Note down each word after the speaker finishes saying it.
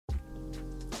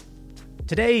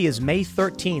Today is May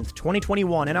 13th,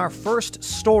 2021, and our first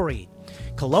story.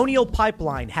 Colonial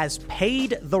Pipeline has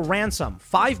paid the ransom,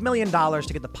 $5 million to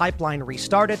get the pipeline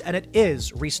restarted, and it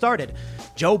is restarted.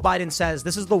 Joe Biden says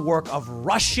this is the work of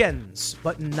Russians,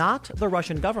 but not the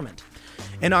Russian government.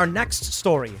 In our next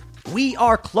story, we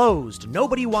are closed.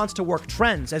 Nobody wants to work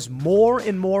trends as more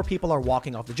and more people are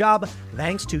walking off the job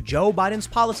thanks to Joe Biden's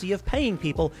policy of paying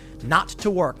people not to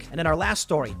work. And in our last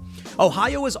story,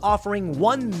 Ohio is offering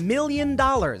 $1 million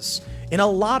in a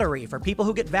lottery for people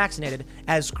who get vaccinated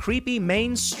as creepy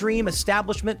mainstream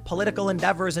establishment political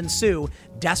endeavors ensue,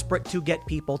 desperate to get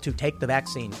people to take the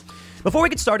vaccine. Before we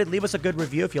get started, leave us a good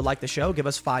review if you like the show. Give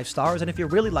us 5 stars. And if you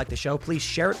really like the show, please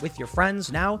share it with your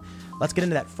friends. Now, let's get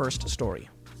into that first story.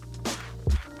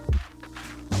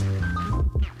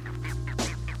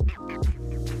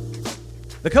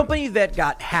 The company that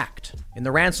got hacked in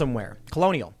the ransomware,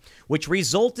 Colonial, which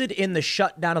resulted in the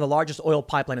shutdown of the largest oil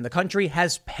pipeline in the country,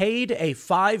 has paid a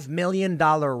 $5 million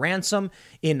ransom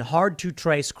in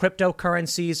hard-to-trace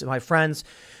cryptocurrencies. My friends,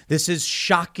 this is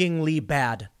shockingly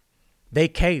bad. They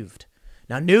caved.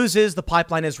 Now, news is the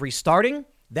pipeline is restarting.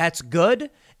 That's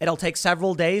good. It'll take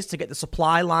several days to get the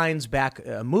supply lines back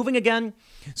moving again.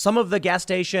 Some of the gas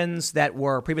stations that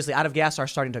were previously out of gas are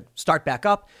starting to start back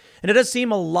up. And it does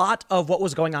seem a lot of what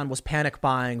was going on was panic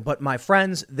buying. But my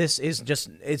friends, it's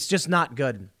just not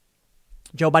good.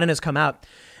 Joe Biden has come out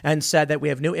and said that we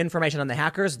have new information on the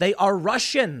hackers. They are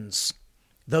Russians,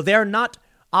 though they're not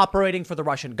operating for the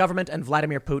Russian government, and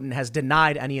Vladimir Putin has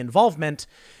denied any involvement.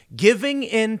 Giving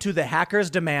in to the hackers'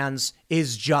 demands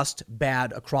is just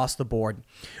bad across the board.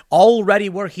 Already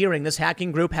we're hearing this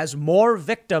hacking group has more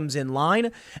victims in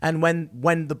line, and when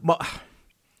the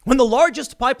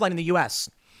largest pipeline in the U.S.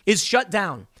 is shut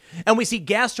down, and we see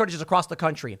gas shortages across the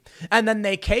country, and then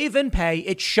they cave and pay,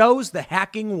 it shows the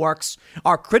hacking works.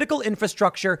 Our critical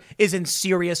infrastructure is in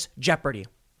serious jeopardy.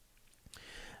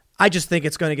 I just think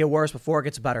it's going to get worse before it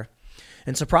gets better.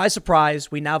 And surprise,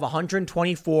 surprise, we now have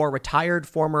 124 retired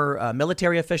former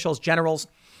military officials, generals,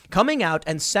 coming out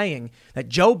and saying that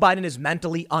Joe Biden is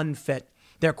mentally unfit.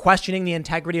 They're questioning the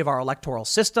integrity of our electoral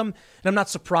system. And I'm not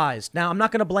surprised. Now, I'm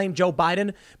not going to blame Joe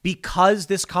Biden because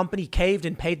this company caved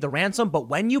and paid the ransom. But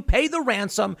when you pay the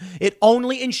ransom, it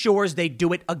only ensures they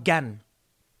do it again.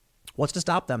 What's to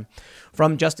stop them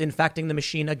from just infecting the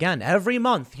machine again? Every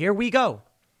month, here we go.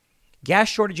 Gas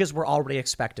shortages were already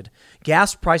expected.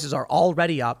 Gas prices are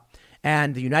already up,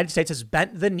 and the United States has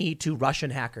bent the knee to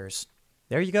Russian hackers.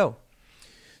 There you go.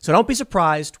 So don't be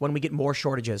surprised when we get more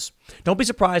shortages. Don't be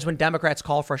surprised when Democrats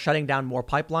call for shutting down more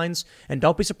pipelines. And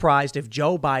don't be surprised if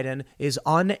Joe Biden is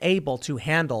unable to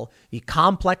handle the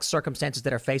complex circumstances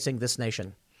that are facing this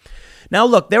nation. Now,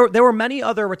 look, there were many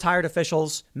other retired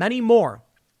officials, many more,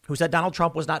 who said Donald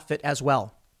Trump was not fit as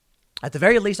well. At the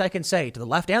very least, I can say to the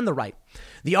left and the right,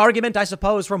 the argument, I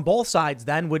suppose, from both sides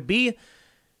then would be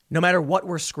no matter what,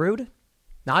 we're screwed.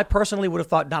 Now, I personally would have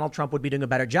thought Donald Trump would be doing a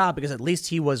better job because at least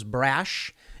he was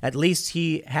brash. At least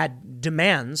he had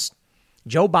demands.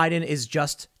 Joe Biden is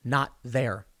just not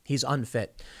there. He's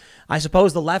unfit. I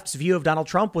suppose the left's view of Donald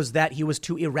Trump was that he was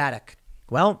too erratic.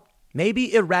 Well,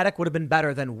 maybe erratic would have been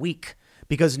better than weak,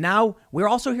 because now we're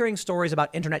also hearing stories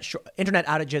about internet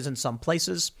outages in some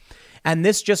places. And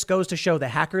this just goes to show the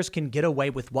hackers can get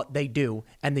away with what they do,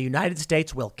 and the United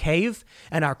States will cave,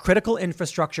 and our critical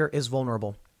infrastructure is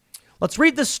vulnerable. Let's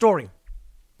read this story.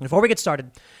 Before we get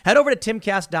started, head over to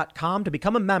timcast.com to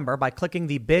become a member by clicking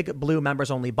the big blue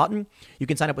members only button. You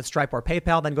can sign up with Stripe or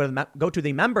PayPal, then go to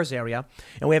the members area,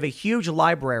 and we have a huge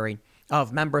library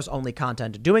of members only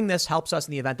content. Doing this helps us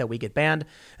in the event that we get banned.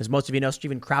 As most of you know,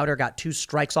 Steven Crowder got 2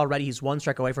 strikes already. He's 1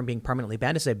 strike away from being permanently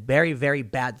banned. It's a very, very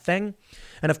bad thing.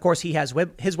 And of course, he has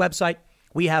his website.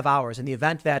 We have ours. In the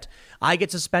event that I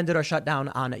get suspended or shut down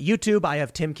on YouTube, I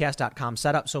have timcast.com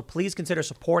set up. So please consider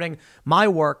supporting my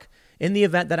work. In the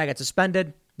event that I get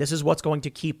suspended, this is what's going to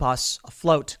keep us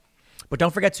afloat. But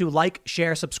don't forget to like,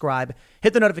 share, subscribe,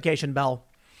 hit the notification bell.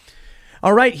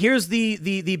 All right, here's the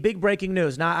big breaking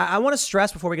news. Now, I want to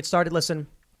stress before we get started, listen,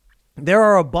 there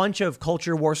are a bunch of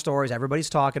culture war stories everybody's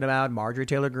talking about. Marjorie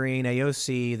Taylor Greene,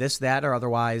 AOC, this, that, or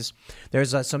otherwise.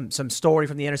 There's some story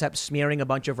from The Intercept smearing a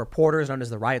bunch of reporters known as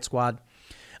the Riot Squad.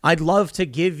 I'd love to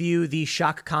give you the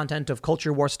shock content of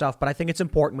culture war stuff, but I think it's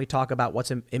important we talk about what's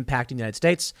impacting the United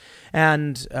States.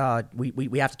 And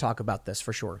we have to talk about this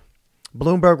for sure.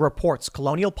 Bloomberg reports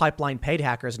Colonial Pipeline paid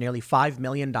hackers nearly $5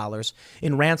 million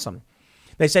in ransom.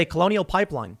 They say Colonial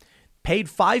Pipeline paid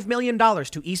 $5 million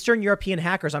to Eastern European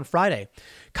hackers on Friday,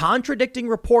 contradicting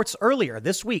reports earlier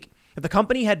this week that the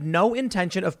company had no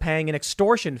intention of paying an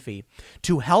extortion fee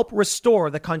to help restore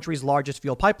the country's largest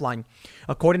fuel pipeline,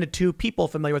 according to two people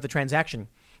familiar with the transaction.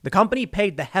 The company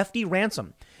paid the hefty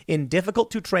ransom in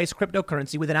difficult-to-trace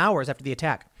cryptocurrency within hours after the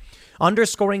attack,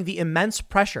 underscoring the immense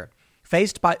pressure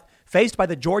faced by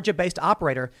the Georgia-based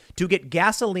operator to get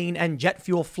gasoline and jet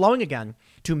fuel flowing again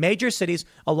to major cities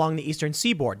along the eastern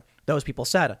seaboard, those people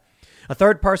said. A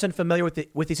third person familiar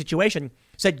with the situation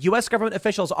said U.S. government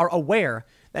officials are aware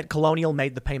that Colonial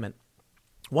made the payment.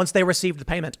 Once they received the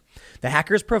payment, the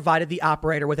hackers provided the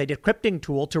operator with a decrypting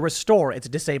tool to restore its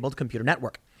disabled computer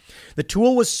network. The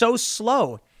tool was so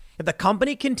slow that the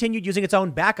company continued using its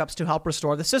own backups to help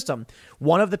restore the system,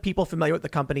 one of the people familiar with the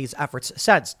company's efforts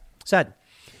said.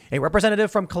 A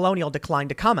representative from Colonial declined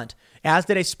to comment, as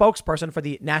did a spokesperson for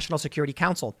the National Security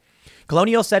Council.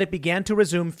 Colonial said it began to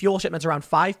resume fuel shipments around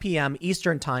 5 p.m.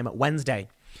 Eastern Time Wednesday.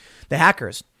 The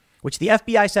hackers, which the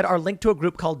FBI said are linked to a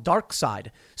group called DarkSide,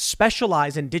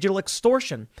 specialize in digital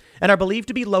extortion and are believed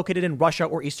to be located in Russia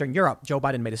or Eastern Europe. Joe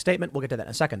Biden made a statement. We'll get to that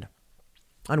in a second.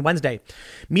 On Wednesday,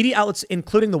 media outlets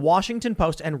including the Washington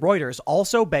Post and Reuters,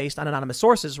 also based on anonymous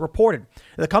sources, reported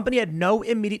that the company had no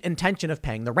immediate intention of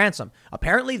paying the ransom.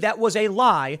 Apparently, that was a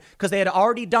lie because they had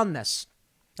already done this.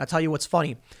 I'll tell you what's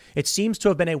funny. It seems to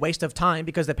have been a waste of time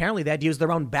because apparently they had used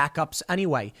their own backups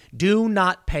anyway. Do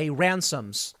not pay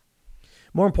ransoms.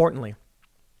 More importantly,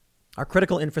 our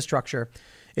critical infrastructure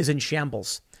is in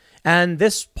shambles. And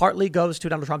this partly goes to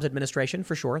Donald Trump's administration,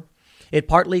 for sure. It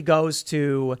partly goes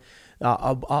to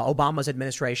Obama's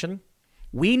administration.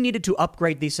 We needed to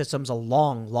upgrade these systems a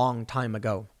long time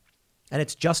ago, and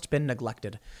it's just been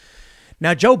neglected.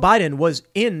 Now, Joe Biden was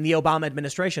in the Obama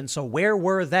administration, so where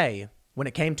were they when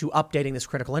it came to updating this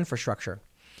critical infrastructure?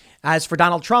 As for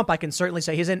Donald Trump, I can certainly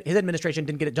say his administration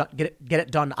didn't get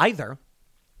it done either.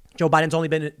 Joe Biden's only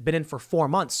been in for 4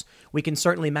 months. We can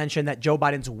certainly mention that Joe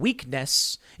Biden's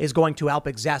weakness is going to help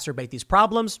exacerbate these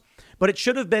problems, but it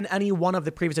should have been any one of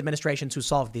the previous administrations who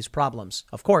solved these problems.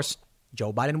 Of course,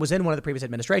 Joe Biden was in one of the previous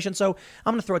administrations, so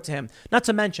I'm going to throw it to him. Not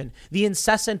to mention the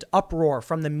incessant uproar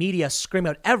from the media screaming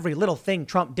out every little thing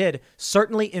Trump did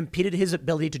certainly impeded his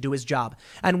ability to do his job.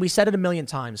 And we said it a million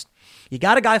times. You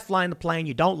got a guy flying the plane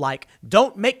you don't like.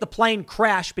 Don't make the plane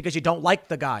crash because you don't like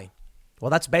the guy. Well,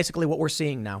 that's basically what we're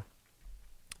seeing now.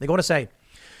 They go on to say,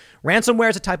 ransomware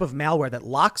is a type of malware that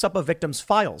locks up a victim's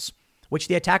files, which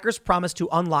the attackers promise to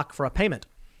unlock for a payment.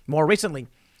 More recently,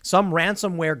 some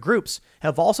ransomware groups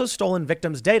have also stolen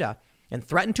victims' data and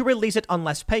threatened to release it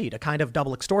unless paid, a kind of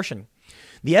double extortion.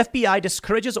 The FBI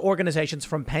discourages organizations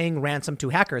from paying ransom to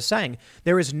hackers, saying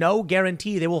there is no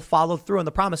guarantee they will follow through on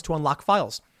the promise to unlock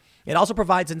files. It also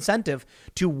provides incentive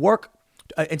to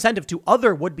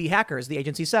other would-be hackers, the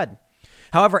agency said.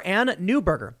 However, Ann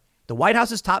Neuberger, the White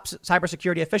House's top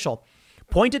cybersecurity official,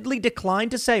 pointedly declined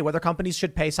to say whether companies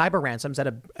should pay cyber ransoms at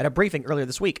a briefing earlier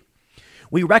this week.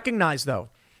 We recognize, though,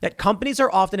 that companies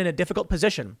are often in a difficult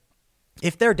position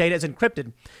if their data is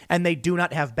encrypted and they do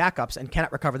not have backups and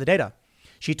cannot recover the data,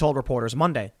 she told reporters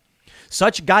Monday.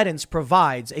 Such guidance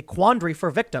provides a quandary for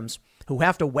victims who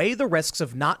have to weigh the risks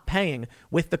of not paying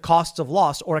with the costs of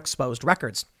lost or exposed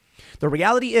records. The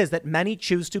reality is that many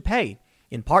choose to pay,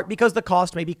 in part because the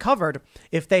cost may be covered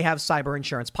if they have cyber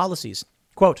insurance policies.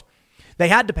 Quote, they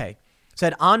had to pay,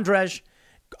 said Andrzej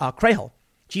Krahel,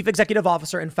 chief executive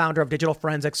officer and founder of digital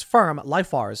forensics firm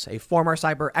Lifars, a former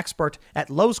cyber expert at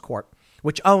Lowe's Corp,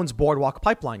 which owns Boardwalk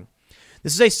Pipeline.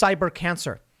 This is a cyber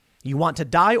cancer. You want to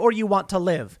die or you want to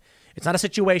live. It's not a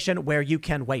situation where you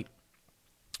can wait.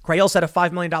 Krahel said a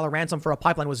 $5 million ransom for a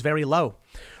pipeline was very low.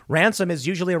 Ransom is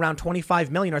usually around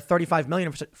 $25 million or $35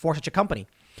 million for such a company.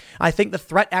 I think the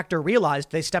threat actor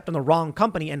realized they stepped on the wrong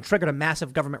company and triggered a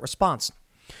massive government response.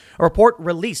 A report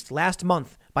released last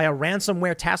month by a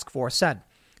ransomware task force said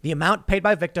the amount paid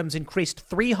by victims increased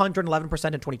 311% in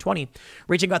 2020,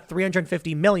 reaching about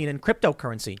 $350 million in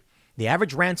cryptocurrency. The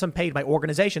average ransom paid by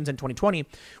organizations in 2020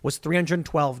 was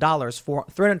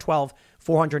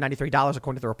 $493,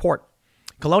 according to the report.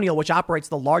 Colonial, which operates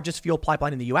the largest fuel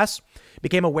pipeline in the U.S.,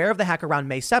 became aware of the hack around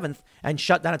May 7th and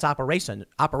shut down its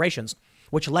operations,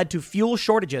 which led to fuel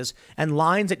shortages and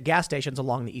lines at gas stations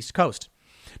along the East Coast.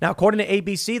 Now, according to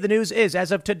ABC, the news is,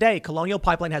 as of today, Colonial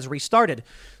Pipeline has restarted.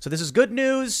 So this is good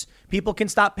news. People can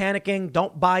stop panicking.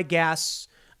 Don't buy gas.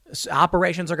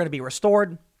 Operations are going to be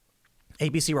restored.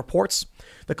 ABC reports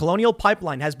the Colonial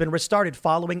Pipeline has been restarted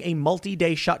following a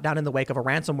multi-day shutdown in the wake of a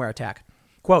ransomware attack.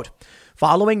 Quote,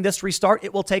 following this restart,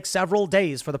 it will take several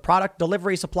days for the product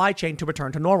delivery supply chain to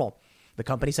return to normal, the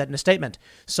company said in a statement.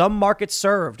 Some markets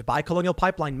served by Colonial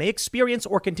Pipeline may experience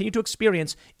or continue to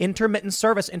experience intermittent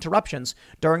service interruptions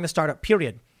during the startup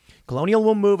period. Colonial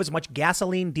will move as much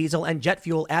gasoline, diesel, and jet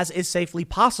fuel as is safely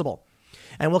possible,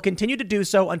 and will continue to do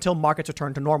so until markets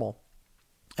return to normal.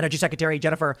 Energy Secretary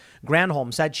Jennifer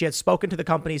Granholm said she had spoken to the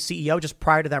company's CEO just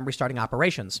prior to them restarting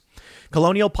operations.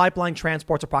 Colonial Pipeline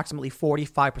transports approximately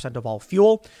 45% of all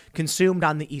fuel consumed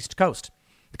on the East Coast.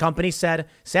 The company said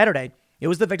Saturday it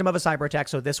was the victim of a cyber attack,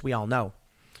 so this we all know.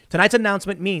 Tonight's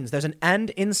announcement means there's an end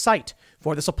in sight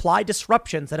for the supply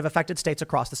disruptions that have affected states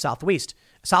across the Southeast,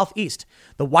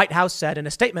 the White House said in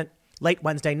a statement late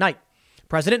Wednesday night.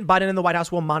 President Biden and the White House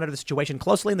will monitor the situation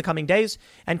closely in the coming days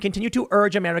and continue to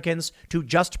urge Americans to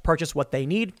just purchase what they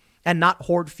need and not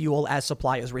hoard fuel as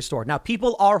supply is restored. Now,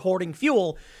 people are hoarding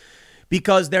fuel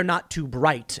because they're not too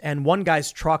bright. And one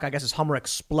guy's truck, I guess his Hummer,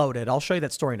 exploded. I'll show you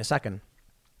that story in a second.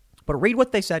 But read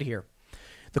what they said here.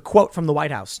 The quote from the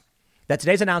White House, that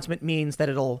today's announcement means that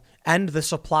it'll end the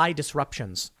supply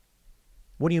disruptions.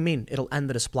 What do you mean it'll end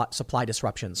the supply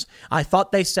disruptions? I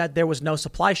thought they said there was no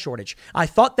supply shortage. I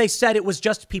thought they said it was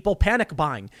just people panic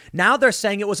buying. Now they're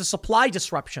saying it was a supply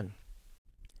disruption.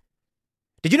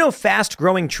 Did you know Fast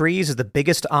Growing Trees is the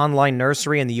biggest online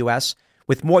nursery in the U.S.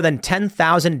 with more than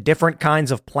 10,000 different kinds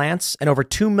of plants and over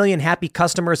 2 million happy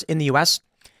customers in the U.S.?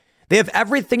 They have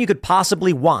everything you could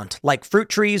possibly want, like fruit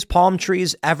trees, palm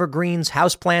trees, evergreens,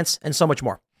 houseplants, and so much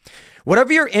more.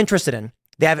 Whatever you're interested in,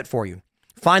 they have it for you.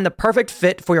 Find the perfect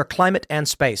fit for your climate and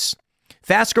space.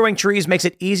 Fast Growing Trees makes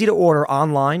it easy to order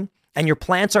online, and your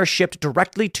plants are shipped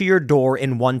directly to your door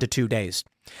in 1 to 2 days.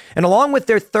 And along with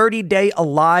their 30-day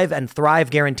Alive and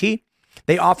Thrive guarantee,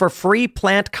 they offer free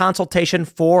plant consultation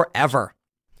forever.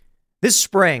 This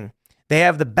spring, they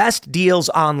have the best deals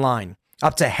online,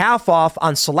 up to half off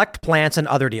on select plants and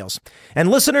other deals. And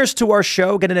listeners to our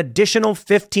show get an additional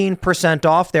 15%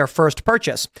 off their first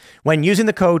purchase when using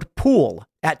the code POOL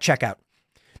at checkout.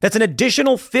 That's an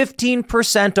additional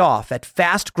 15% off at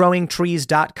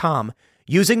fastgrowingtrees.com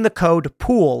using the code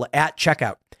POOL at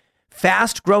checkout.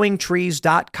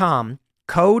 Fastgrowingtrees.com,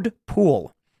 code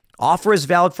POOL. Offer is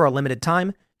valid for a limited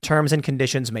time. Terms and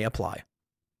conditions may apply.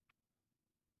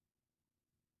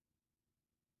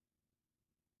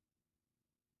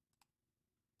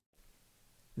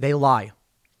 They lie.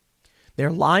 They're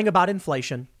lying about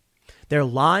inflation. They're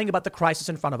lying about the crisis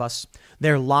in front of us.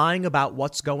 They're lying about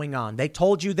what's going on. They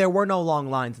told you there were no long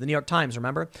lines in the New York Times,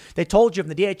 remember? They told you from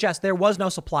the DHS there was no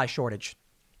supply shortage.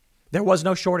 There was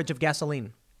no shortage of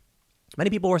gasoline. Many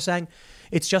people were saying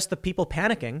it's just the people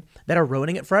panicking that are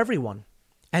ruining it for everyone.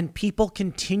 And people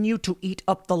continue to eat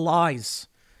up the lies.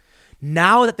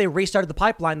 Now that they restarted the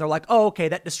pipeline, they're like, oh, okay,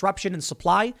 that disruption in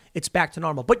supply, it's back to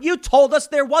normal. But you told us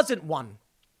there wasn't one.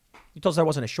 You told us there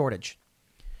wasn't a shortage.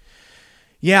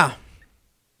 Yeah.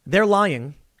 They're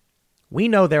lying. We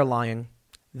know they're lying.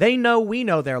 They know we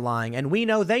know they're lying. And we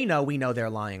know they know we know they're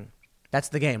lying. That's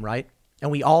the game, right? And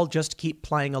we all just keep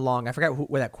playing along. I forget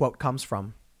where that quote comes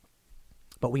from.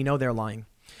 But we know they're lying.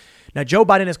 Now, Joe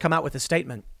Biden has come out with a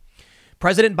statement.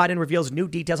 President Biden reveals new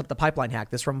details of the pipeline hack.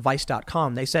 This from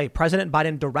Vice.com. They say President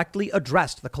Biden directly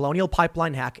addressed the Colonial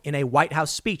Pipeline hack in a White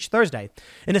House speech Thursday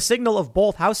in a signal of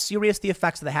both how serious the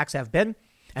effects of the hacks have been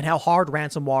and how hard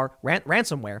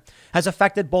ransomware has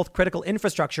affected both critical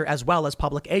infrastructure as well as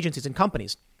public agencies and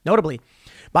companies. Notably,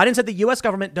 Biden said the U.S.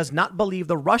 government does not believe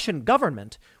the Russian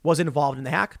government was involved in the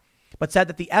hack, but said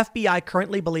that the FBI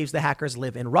currently believes the hackers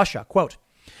live in Russia. Quote,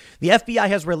 the FBI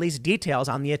has released details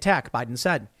on the attack, Biden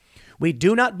said. We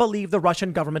do not believe the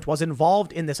Russian government was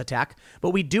involved in this attack, but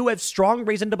we do have strong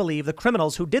reason to believe the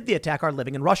criminals who did the attack are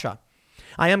living in Russia.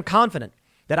 I am confident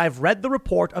that I've read the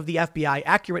report of the FBI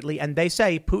accurately, and they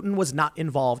say Putin was not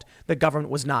involved. The government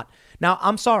was not. Now,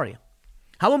 I'm sorry.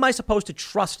 How am I supposed to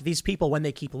trust these people when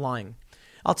they keep lying?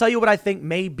 I'll tell you what I think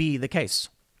may be the case.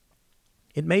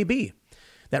 It may be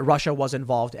that Russia was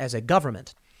involved as a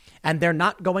government, and they're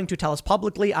not going to tell us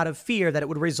publicly out of fear that it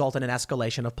would result in an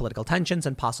escalation of political tensions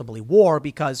and possibly war,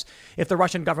 because if the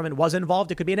Russian government was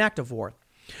involved, it could be an act of war.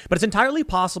 But it's entirely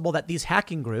possible that these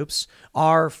hacking groups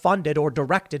are funded or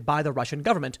directed by the Russian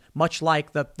government, much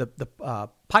like the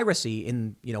piracy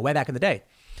in, way back in the day.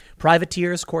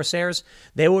 Privateers, corsairs,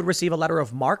 they would receive a letter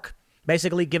of marque,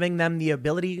 basically giving them the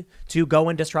ability to go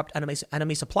and disrupt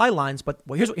enemy supply lines. But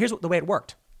here's the way it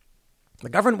worked. The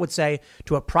government would say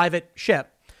to a private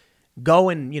ship, go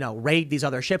and, raid these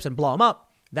other ships and blow them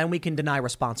up. Then we can deny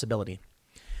responsibility.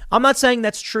 I'm not saying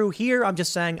that's true here. I'm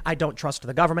just saying I don't trust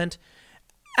the government.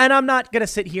 And I'm not going to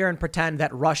sit here and pretend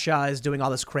that Russia is doing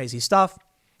all this crazy stuff,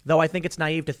 though I think it's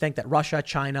naive to think that Russia,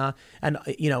 China, and,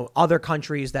 other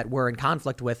countries that we're in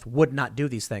conflict with would not do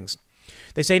these things.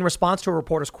 They say in response to a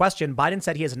reporter's question, Biden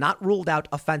said he has not ruled out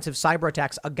offensive cyber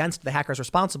attacks against the hackers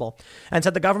responsible and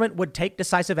said the government would take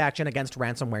decisive action against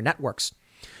ransomware networks.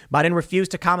 Biden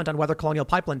refused to comment on whether Colonial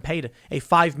Pipeline paid a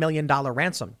 $5 million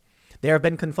ransom. There have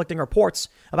been conflicting reports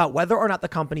about whether or not the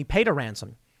company paid a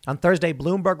ransom. On Thursday,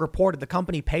 Bloomberg reported the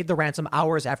company paid the ransom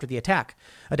hours after the attack.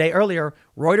 A day earlier,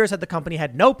 Reuters said the company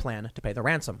had no plan to pay the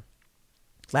ransom.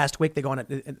 Last week, they go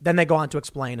on to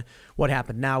explain what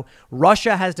happened. Now,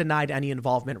 Russia has denied any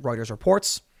involvement, Reuters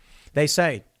reports. They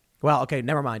say, well, okay,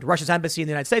 never mind. Russia's embassy in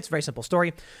the United States, very simple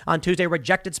story, on Tuesday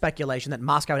rejected speculation that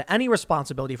Moscow had any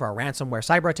responsibility for a ransomware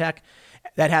cyber attack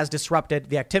that has disrupted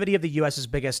the activity of the U.S.'s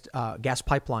biggest gas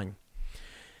pipeline.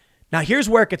 Now, here's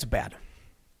where it gets bad.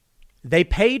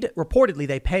 Reportedly,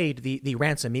 they paid the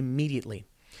ransom immediately.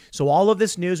 So all of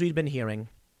this news we've been hearing,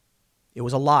 it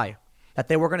was a lie. That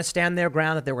they were going to stand their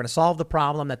ground, that they were going to solve the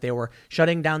problem, that they were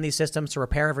shutting down these systems to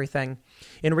repair everything.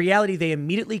 In reality, they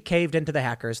immediately caved into the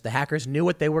hackers. The hackers knew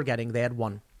what they were getting. They had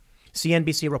won.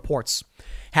 CNBC reports,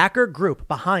 hacker group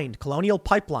behind Colonial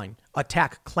Pipeline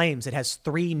attack claims it has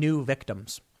 3 new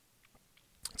victims.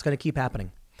 It's going to keep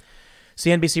happening.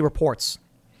 CNBC reports,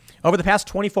 over the past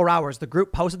 24 hours, the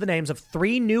group posted the names of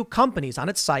 3 new companies on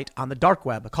its site on the dark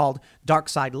web called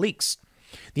Darkside Leaks.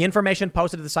 The information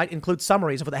posted to the site includes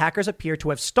summaries of what the hackers appear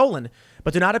to have stolen,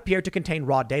 but do not appear to contain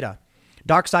raw data.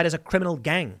 Darkside is a criminal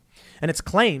gang, and its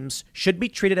claims should be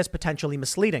treated as potentially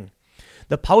misleading.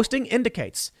 The posting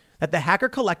indicates that the hacker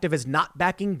collective is not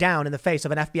backing down in the face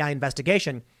of an FBI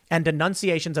investigation and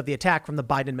denunciations of the attack from the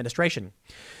Biden administration.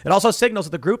 It also signals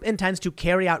that the group intends to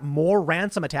carry out more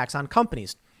ransom attacks on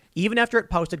companies, even after it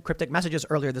posted cryptic messages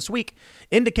earlier this week,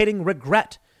 indicating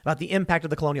regret about the impact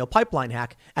of the Colonial Pipeline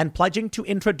hack and pledging to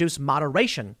introduce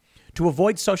moderation to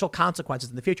avoid social consequences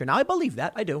in the future. Now, I believe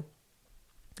that. I do.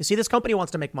 You see, this company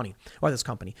wants to make money, or this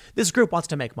group wants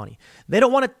to make money. They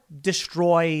don't want to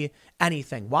destroy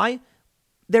anything. Why?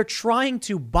 They're trying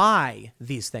to buy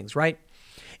these things, right?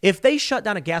 If they shut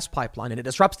down a gas pipeline and it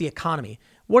disrupts the economy,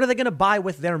 what are they going to buy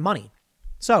with their money?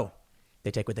 So they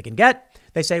take what they can get.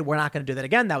 They say, we're not going to do that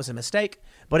again. That was a mistake.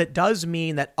 But it does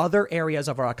mean that other areas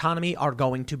of our economy are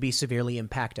going to be severely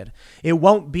impacted. It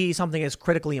won't be something as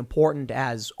critically important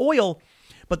as oil.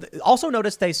 But also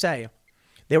notice they say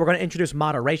they were going to introduce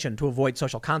moderation to avoid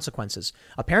social consequences.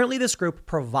 Apparently, this group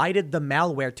provided the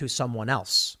malware to someone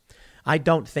else. I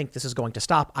don't think this is going to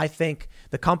stop. I think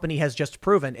the company has just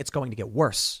proven it's going to get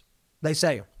worse. They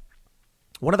say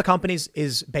one of the companies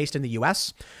is based in the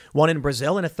U.S., one in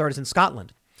Brazil, and a third is in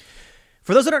Scotland.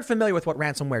 For those that aren't familiar with what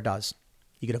ransomware does,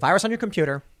 you get a virus on your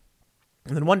computer,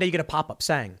 and then one day you get a pop-up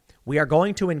saying, we are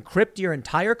going to encrypt your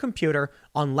entire computer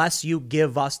unless you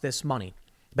give us this money.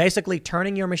 Basically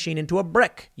turning your machine into a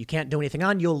brick. You can't do anything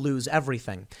on, you'll lose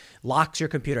everything. Locks your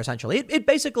computer, essentially. It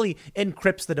basically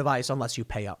encrypts the device unless you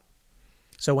pay up.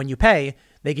 So when you pay,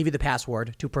 they give you the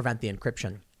password to prevent the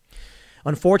encryption.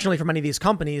 Unfortunately, for many of these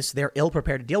companies, they're ill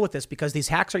prepared to deal with this because these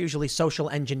hacks are usually social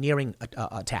engineering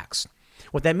attacks.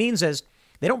 What that means is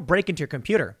they don't break into your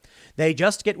computer. They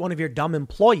just get one of your dumb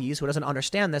employees who doesn't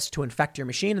understand this to infect your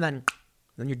machine, and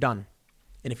then you're done.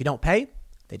 And if you don't pay,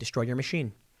 they destroy your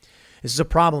machine. This is a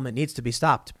problem. It needs to be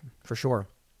stopped, for sure.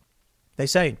 They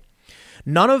say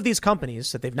none of these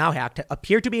companies that they've now hacked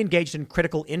appear to be engaged in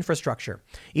critical infrastructure.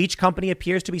 Each company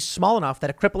appears to be small enough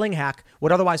that a crippling hack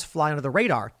would otherwise fly under the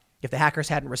radar if the hackers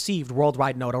hadn't received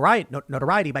worldwide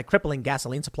notoriety by crippling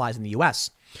gasoline supplies in the U.S.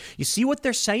 You see what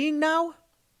they're saying now?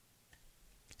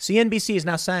 CNBC is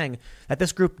now saying that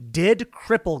this group did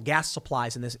cripple gas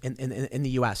supplies in the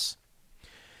U.S.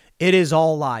 It is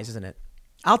all lies, isn't it?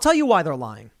 I'll tell you why they're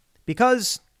lying.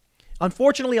 Because,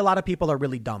 unfortunately, a lot of people are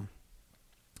really dumb.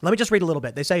 Let me just read a little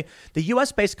bit. They say the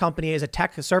U.S.-based company is a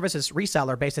tech services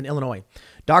reseller based in Illinois.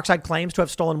 Darkside claims to have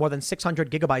stolen more than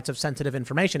 600 gigabytes of sensitive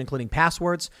information, including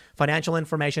passwords, financial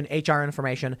information, HR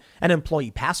information, and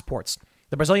employee passports.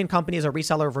 The Brazilian company is a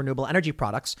reseller of renewable energy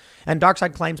products, and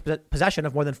Darkside claims possession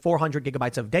of more than 400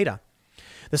 gigabytes of data.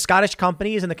 The Scottish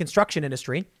company is in the construction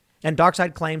industry, and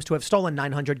Darkside claims to have stolen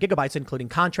 900 gigabytes, including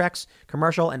contracts,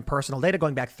 commercial, and personal data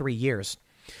going back 3 years.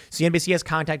 CNBC has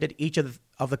contacted each of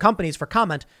the companies for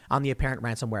comment on the apparent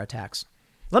ransomware attacks.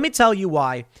 Let me tell you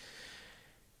why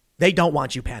they don't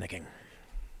want you panicking.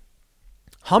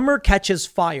 Hummer catches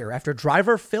fire after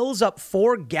driver fills up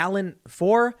 5-gallon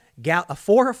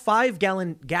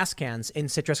gas cans in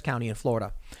Citrus County in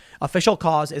Florida. Official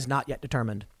cause is not yet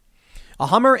determined. A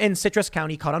Hummer in Citrus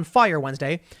County caught on fire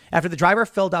Wednesday after the driver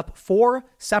filled up 4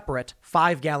 separate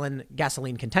 5-gallon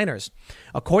gasoline containers.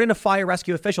 According to fire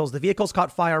rescue officials, the vehicles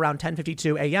caught fire around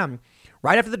 10:52 a.m.,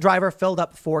 right after the driver filled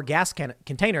up 4 gas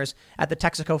containers at the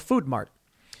Texaco Food Mart.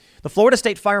 The Florida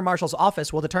State Fire Marshal's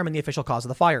office will determine the official cause of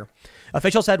the fire.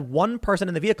 Officials said one person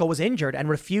in the vehicle was injured and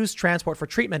refused transport for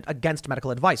treatment against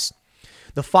medical advice.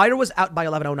 The fire was out by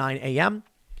 11:09 a.m.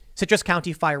 Citrus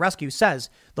County Fire Rescue says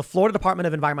the Florida Department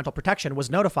of Environmental Protection was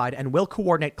notified and will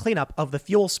coordinate cleanup of the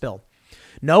fuel spill.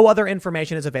 No other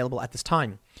information is available at this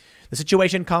time. The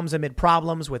situation comes amid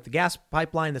problems with the gas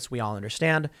pipeline. This we all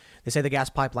understand. They say the gas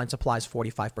pipeline supplies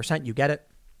 45%. You get it?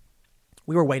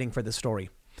 We were waiting for this story.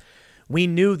 We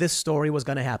knew this story was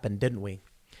going to happen, didn't we?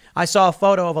 I saw a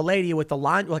photo of a lady with a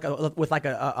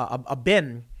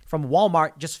bin from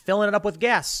Walmart just filling it up with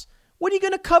gas. What are you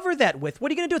going to cover that with? What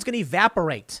are you going to do? It's going to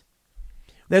evaporate.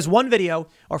 There's one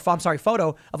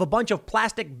photo of a bunch of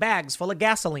plastic bags full of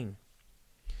gasoline.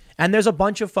 And there's a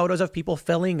bunch of photos of people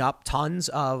filling up tons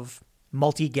of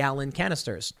multi-gallon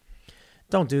canisters.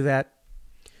 Don't do that.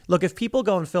 Look, if people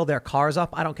go and fill their cars up,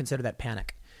 I don't consider that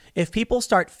panic. If people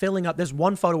start filling up, there's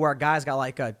one photo where a guy's got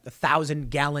like a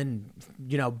 1,000-gallon,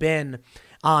 bin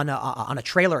on a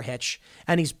trailer hitch,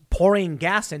 and he's pouring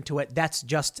gas into it. That's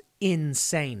just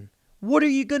insane. What are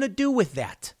you going to do with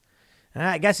that?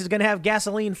 I guess he's going to have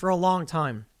gasoline for a long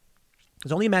time.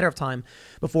 It's only a matter of time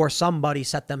before somebody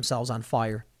set themselves on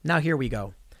fire. Now, here we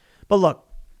go. But look,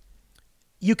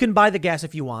 you can buy the gas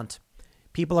if you want.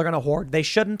 People are going to hoard. They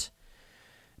shouldn't.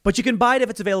 But you can buy it if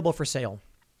it's available for sale.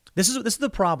 This is the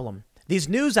problem. These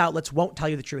news outlets won't tell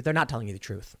you the truth. They're not telling you the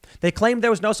truth. They claimed there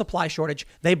was no supply shortage.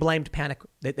 They blamed panic.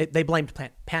 They blamed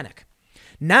panic.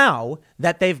 Now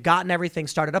that they've gotten everything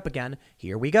started up again,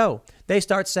 here we go. They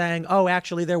start saying, oh,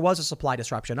 actually, there was a supply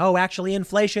disruption. Oh, actually,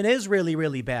 inflation is really,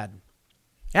 really bad.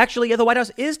 Actually, the White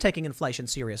House is taking inflation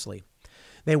seriously.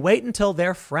 They wait until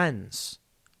their friends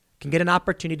can get an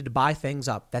opportunity to buy things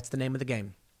up. That's the name of the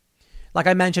game. Like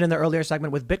I mentioned in the earlier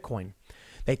segment with Bitcoin.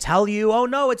 They tell you, oh,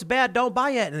 no, it's bad. Don't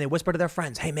buy it. And they whisper to their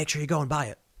friends, hey, make sure you go and buy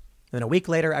it. And then a week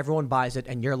later, everyone buys it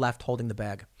and you're left holding the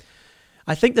bag.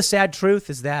 I think the sad truth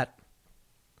is that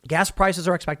gas prices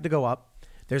are expected to go up.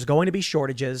 There's going to be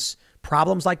shortages.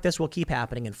 Problems like this will keep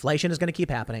happening. Inflation is going to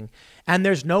keep happening. And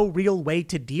there's no real way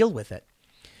to deal with it.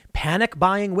 Panic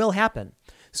buying will happen.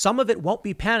 Some of it won't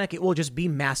be panic. It will just be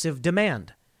massive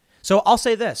demand. So I'll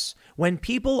say this. When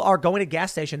people are going to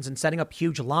gas stations and setting up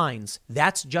huge lines,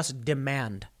 that's just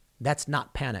demand. That's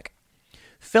not panic.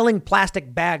 Filling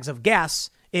plastic bags of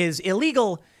gas is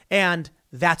illegal, and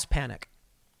that's panic.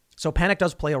 So panic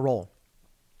does play a role.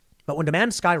 But when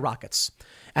demand skyrockets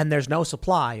and there's no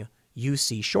supply, you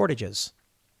see shortages.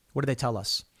 What do they tell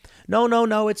us?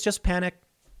 No, it's just panic.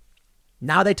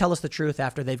 Now they tell us the truth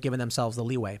after they've given themselves the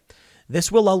leeway.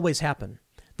 This will always happen.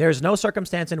 There is no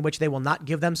circumstance in which they will not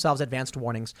give themselves advanced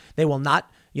warnings. They will not,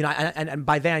 and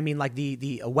by that I mean like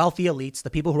the wealthy elites,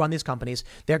 the people who run these companies.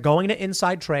 They're going to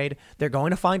inside trade. They're going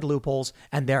to find loopholes,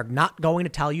 and they're not going to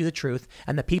tell you the truth.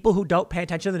 And the people who don't pay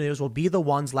attention to the news will be the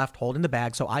ones left holding the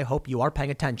bag. So I hope you are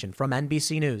paying attention. From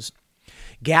NBC News.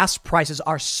 Gas prices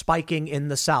are spiking in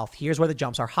the South. Here's where the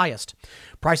jumps are highest.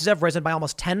 Prices have risen by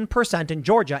almost 10% in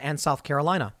Georgia and South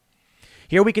Carolina.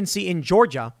 Here we can see in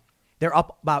Georgia, they're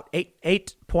up about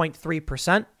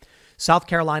 8.3%. South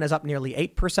Carolina is up nearly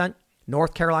 8%.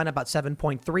 North Carolina about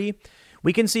 7.3%.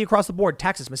 We can see across the board,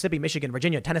 Texas, Mississippi, Michigan,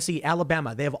 Virginia, Tennessee,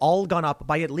 Alabama, they have all gone up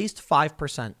by at least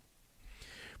 5%.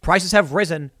 Prices have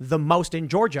risen the most in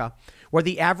Georgia, where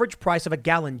the average price of a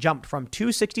gallon jumped from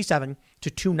 $2.67 to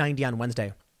 $2.90 on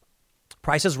Wednesday.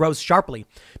 Prices rose sharply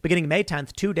beginning May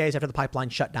 10th, 2 days after the pipeline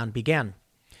shutdown began.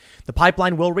 The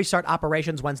pipeline will restart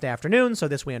operations Wednesday afternoon, so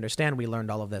this we understand. We learned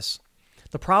all of this.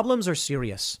 The problems are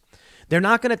serious. They're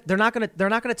not going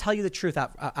to tell you the truth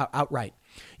outright.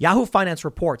 Yahoo Finance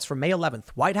reports from May 11th.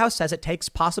 White House says it takes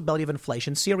possibility of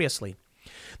inflation seriously.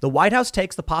 The White House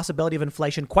takes the possibility of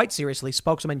inflation quite seriously,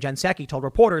 spokeswoman Jen Psaki told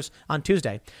reporters on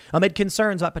Tuesday, amid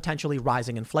concerns about potentially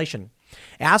rising inflation.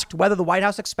 Asked whether the White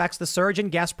House expects the surge in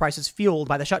gas prices fueled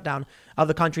by the shutdown of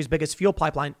the country's biggest fuel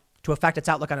pipeline to affect its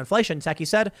outlook on inflation, Psaki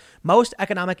said most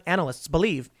economic analysts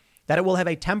believe that it will have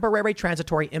a temporary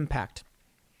transitory impact.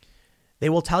 They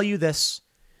will tell you this.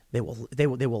 They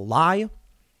will lie,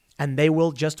 and they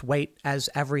will just wait as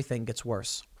everything gets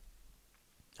worse.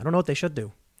 I don't know what they should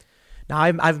do. Now,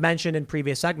 I've mentioned in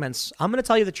previous segments, I'm going to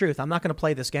tell you the truth. I'm not going to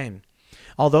play this game.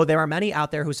 Although there are many out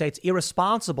there who say it's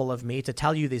irresponsible of me to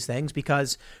tell you these things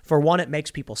because, for one, it makes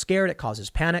people scared. It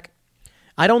causes panic.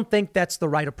 I don't think that's the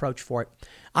right approach for it.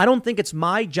 I don't think it's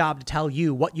my job to tell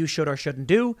you what you should or shouldn't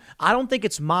do. I don't think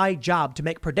it's my job to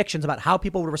make predictions about how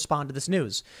people will respond to this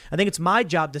news. I think it's my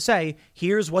job to say,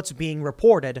 here's what's being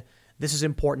reported. This is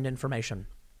important information.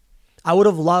 I would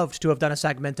have loved to have done a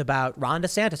segment about Ron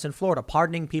DeSantis in Florida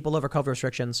pardoning people over COVID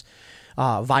restrictions,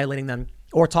 violating them.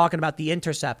 Or talking about The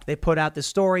Intercept. They put out this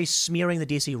story smearing the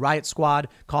DC riot squad,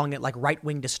 calling it like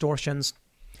right-wing distortions.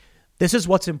 This is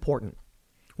what's important.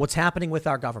 What's happening with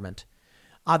our government.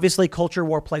 Obviously, culture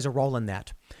war plays a role in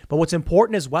that. But what's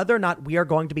important is whether or not we are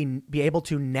going to be able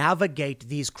to navigate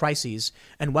these crises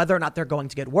and whether or not they're going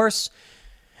to get worse.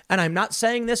 And I'm not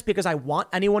saying this because I want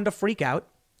anyone to freak out,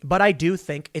 but I do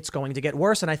think it's going to get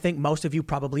worse. And I think most of you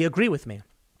probably agree with me.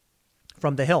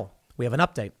 From The Hill, we have an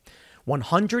update.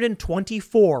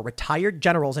 124 retired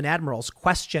generals and admirals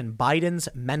question Biden's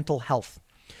mental health.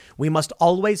 We must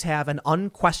always have an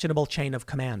unquestionable chain of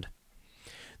command.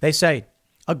 They say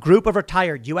a group of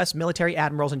retired U.S. military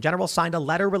admirals and generals signed a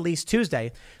letter released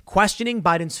Tuesday questioning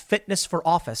Biden's fitness for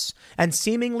office and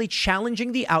seemingly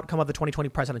challenging the outcome of the 2020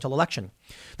 presidential election.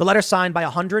 The letter, signed by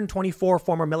 124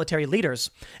 former military leaders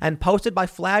and posted by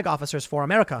Flag Officers for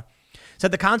America,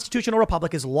 said the constitutional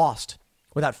republic is lost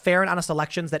without fair and honest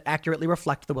elections that accurately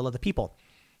reflect the will of the people.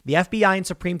 The FBI and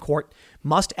Supreme Court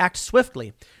must act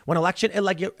swiftly when election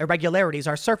irregularities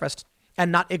are surfaced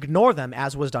and not ignore them,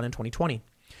 as was done in 2020.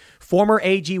 Former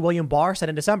AG William Barr said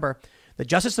in December the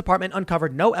Justice Department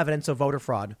uncovered no evidence of voter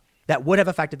fraud that would have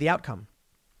affected the outcome.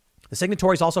 The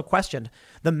signatories also questioned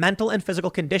the mental and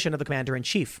physical condition of the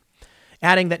commander-in-chief,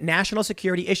 adding that national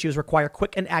security issues require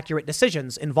quick and accurate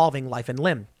decisions involving life and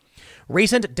limb.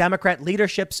 Recent Democrat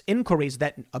leadership's inquiries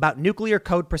about nuclear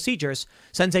code procedures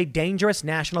sends a dangerous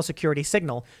national security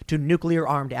signal to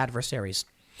nuclear-armed adversaries.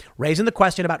 Raising the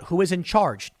question about who is in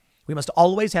charge, we must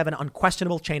always have an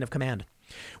unquestionable chain of command.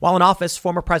 While in office,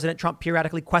 former President Trump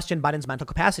periodically questioned Biden's mental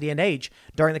capacity and age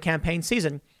during the campaign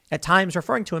season, at times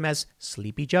referring to him as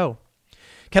Sleepy Joe.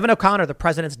 Kevin O'Connor, the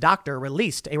president's doctor,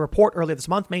 released a report earlier this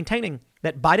month maintaining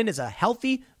that Biden is a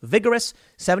healthy, vigorous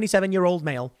 77-year-old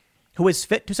male who is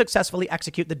fit to successfully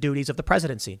execute the duties of the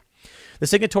presidency. The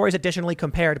signatories additionally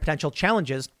compared potential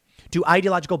challenges to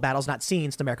ideological battles not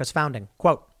seen since America's founding.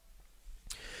 Quote,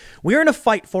 "We are in a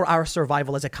fight for our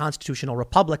survival as a constitutional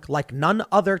republic like no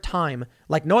other time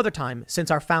since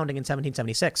our founding in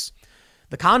 1776.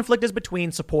 The conflict is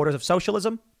between supporters of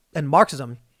socialism and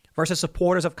Marxism versus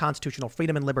supporters of constitutional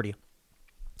freedom and liberty."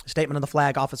 A statement on the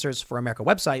Flag Officers for America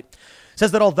website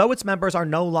says that although its members are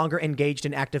no longer engaged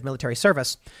in active military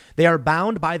service, they are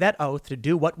bound by that oath to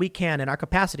do what we can in our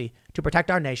capacity to protect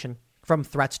our nation from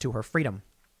threats to her freedom.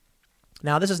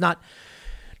 Now, this is not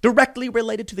directly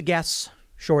related to the gas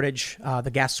shortage,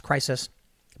 the gas crisis,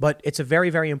 but it's a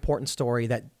very, very important story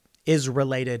that is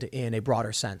related in a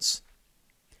broader sense.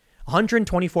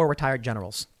 124 retired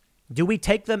generals. Do we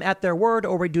take them at their word,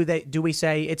 or do we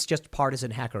say it's just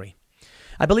partisan hackery?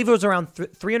 I believe it was around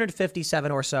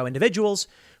 357 or so individuals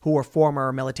who were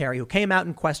former military who came out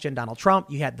and questioned Donald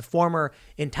Trump. You had the former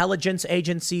intelligence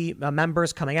agency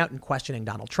members coming out and questioning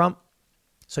Donald Trump.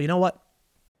 So you know what?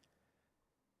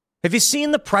 Have you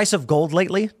seen the price of gold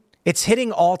lately? It's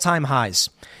hitting all-time highs.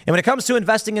 And when it comes to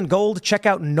investing in gold, check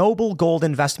out Noble Gold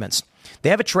Investments. They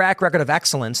have a track record of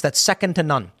excellence that's second to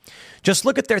none. Just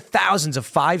look at their thousands of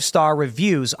five-star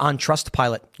reviews on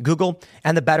Trustpilot, Google,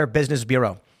 and the Better Business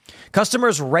Bureau.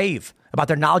 Customers rave about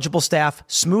their knowledgeable staff,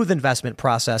 smooth investment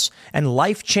process, and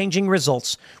life-changing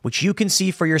results, which you can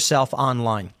see for yourself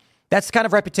online. That's the kind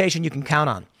of reputation you can count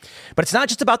on. But it's not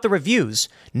just about the reviews.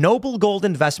 Noble Gold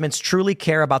Investments truly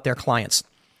care about their clients.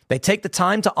 They take the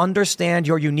time to understand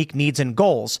your unique needs and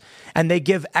goals, and they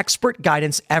give expert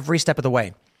guidance every step of the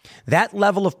way. That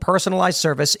level of personalized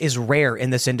service is rare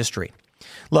in this industry.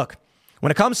 Look,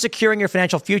 when it comes to securing your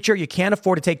financial future, you can't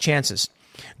afford to take chances.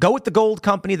 Go with the gold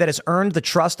company that has earned the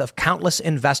trust of countless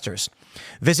investors.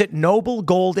 Visit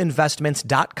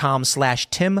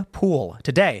noblegoldinvestments.com/Tim Pool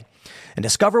today and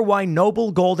discover why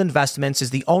Noble Gold Investments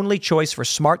is the only choice for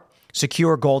smart,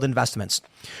 secure gold investments.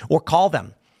 Or call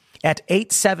them at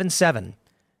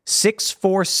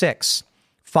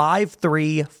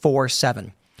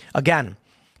 877-646-5347. Again,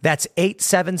 that's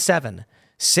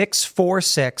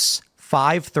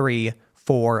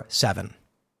 877-646-5347.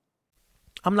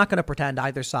 I'm not going to pretend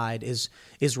either side is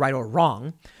right or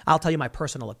wrong. I'll tell you my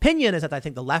personal opinion is that I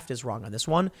think the left is wrong on this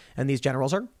one, and these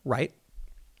generals are right.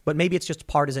 But maybe it's just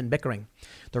partisan bickering.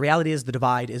 The reality is the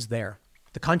divide is there.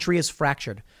 The country is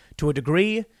fractured to a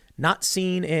degree not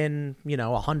seen in,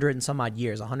 100 and some odd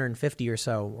years, 150 or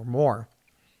so or more.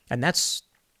 And that's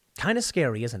kind of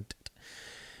scary, isn't it?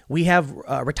 We have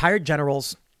retired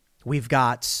generals. We've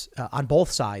got on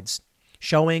both sides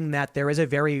showing that there is a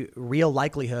very real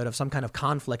likelihood of some kind of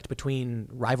conflict between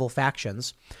rival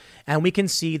factions. And we can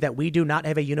see that we do not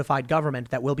have a unified government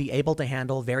that will be able to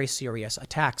handle very serious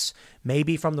attacks.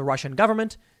 Maybe from the Russian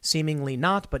government, seemingly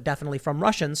not, but definitely from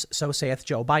Russians, so saith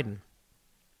Joe Biden.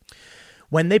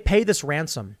 When they pay this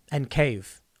ransom and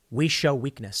cave, we show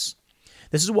weakness.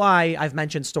 This is why I've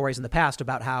mentioned stories in the past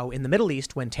about how in the Middle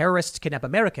East, when terrorists kidnap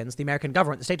Americans, the American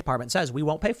government, the State Department says, we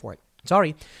won't pay for it.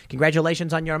 Sorry.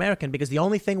 Congratulations on your American, because the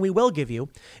only thing we will give you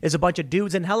is a bunch of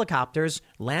dudes in helicopters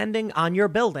landing on your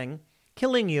building,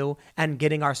 killing you, and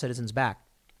getting our citizens back.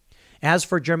 As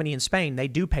for Germany and Spain, they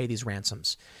do pay these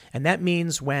ransoms. And that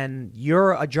means when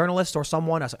you're a journalist or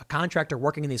someone, a contractor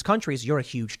working in these countries, you're a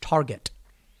huge target.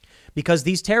 Because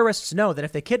these terrorists know that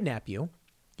if they kidnap you,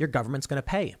 your government's going to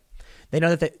pay. They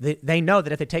know that they know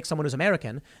that if they take someone who's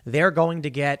American, they're going to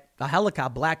get a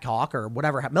helicopter, Black Hawk or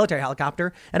whatever, military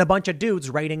helicopter, and a bunch of dudes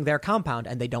raiding their compound,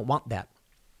 and they don't want that.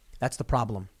 That's the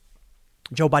problem.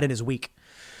 Joe Biden is weak.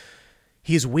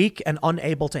 He's weak and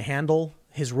unable to handle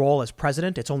his role as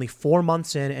president. It's only 4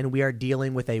 months in, and we are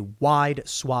dealing with a wide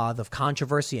swath of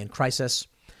controversy and crisis.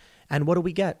 And what do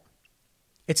we get?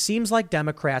 It seems like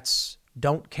Democrats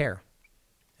don't care.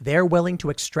 They're willing to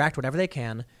extract whatever they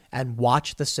can and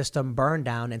watch the system burn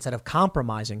down instead of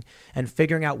compromising and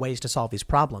figuring out ways to solve these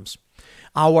problems.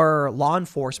 Our law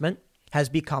enforcement has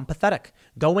become pathetic,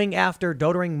 going after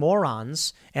doting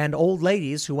morons and old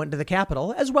ladies who went to the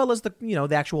Capitol, as well as the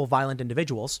actual violent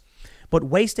individuals, but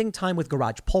wasting time with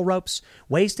garage pull ropes,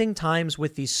 wasting times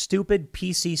with these stupid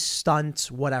PC stunts,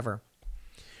 whatever.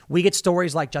 We get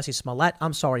stories like Jussie Smollett.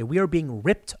 I'm sorry, we are being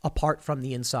ripped apart from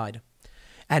the inside.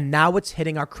 And now it's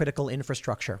hitting our critical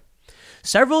infrastructure.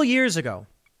 Several years ago,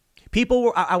 people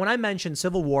were, when I mentioned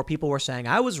civil war, people were saying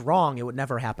I was wrong. It would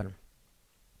never happen.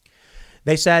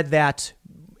 They said that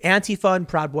Antifa and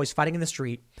Proud Boys fighting in the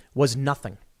street was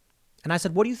nothing. And I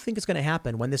said, what do you think is going to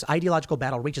happen when this ideological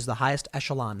battle reaches the highest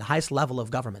echelon, the highest level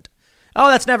of government? Oh,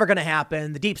 that's never going to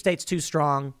happen. The deep state's too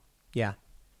strong. Yeah.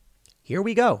 Here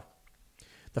we go.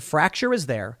 The fracture is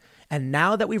there. And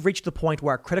now that we've reached the point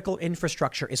where our critical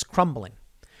infrastructure is crumbling,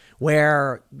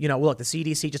 where, look, the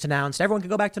CDC just announced everyone can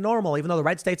go back to normal, even though the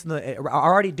red states are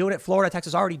already doing it. Florida,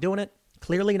 Texas are already doing it.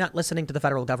 Clearly not listening to the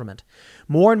federal government.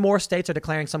 More and more states are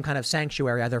declaring some kind of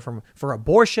sanctuary, either for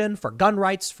abortion, for gun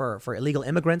rights, for illegal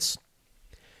immigrants.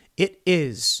 It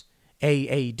is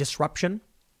a disruption.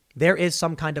 There is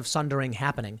some kind of sundering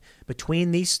happening between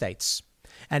these states.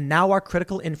 And now our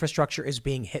critical infrastructure is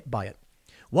being hit by it.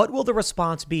 What will the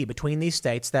response be between these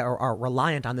states that are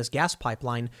reliant on this gas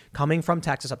pipeline coming from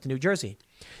Texas up to New Jersey?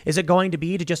 Is it going to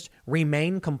be to just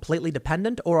remain completely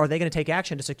dependent, or are they going to take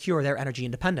action to secure their energy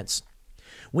independence?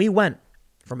 We went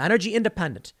from energy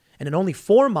independent, and in only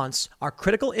 4 months, our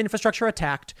critical infrastructure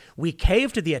attacked. We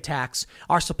caved to the attacks.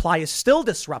 Our supply is still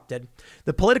disrupted.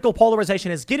 The political polarization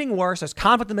is getting worse. There's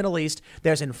conflict in the Middle East.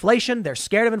 There's inflation. They're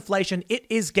scared of inflation. It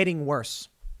is getting worse.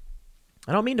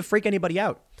 I don't mean to freak anybody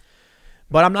out,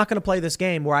 but I'm not going to play this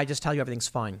game where I just tell you everything's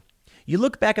fine. You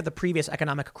look back at the previous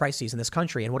economic crises in this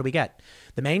country, and what do we get?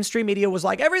 The mainstream media was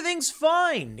like, everything's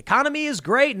fine. The economy is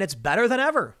great, and it's better than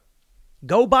ever.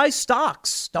 Go buy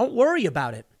stocks. Don't worry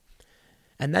about it.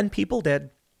 And then people did.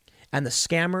 And the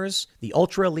scammers, the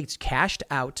ultra elites cashed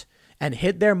out and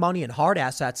hid their money in hard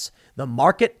assets. The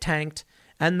market tanked.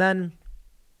 And then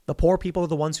the poor people are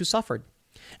the ones who suffered.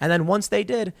 And then once they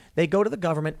did, they go to the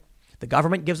government. The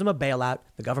government gives them a bailout.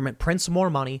 The government prints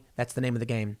more money. That's the name of the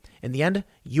game. In the end,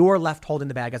 you are left holding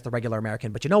the bag as the regular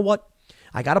American. But you know what?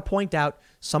 I got to point out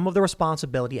some of the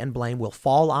responsibility and blame will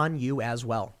fall on you as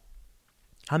well.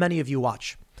 How many of you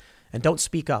watch and don't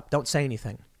speak up? Don't say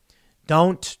anything.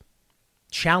 Don't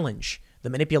challenge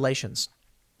the manipulations.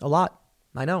 A lot.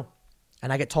 I know.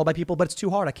 And I get told by people, but it's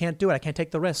too hard. I can't do it. I can't take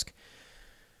the risk.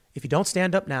 If you don't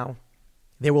stand up now,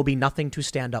 there will be nothing to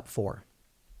stand up for.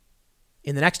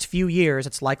 In the next few years,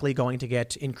 it's likely going to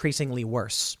get increasingly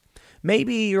worse.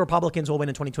 Maybe Republicans will win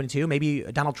in 2022. Maybe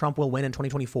Donald Trump will win in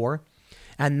 2024.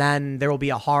 And then there will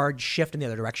be a hard shift in the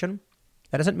other direction.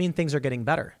 That doesn't mean things are getting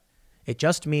better. It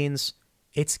just means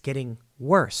it's getting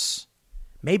worse.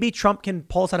 Maybe Trump can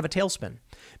pull us out of a tailspin.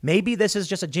 Maybe this is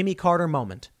just a Jimmy Carter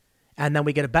moment. And then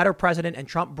we get a better president and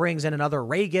Trump brings in another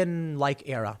Reagan-like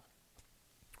era.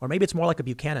 Or maybe it's more like a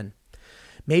Buchanan.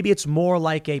 Maybe it's more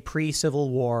like a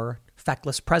pre-Civil War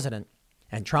feckless president.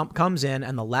 And Trump comes in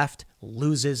and the left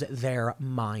loses their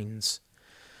minds.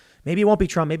 Maybe it won't be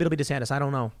Trump. Maybe it'll be DeSantis. I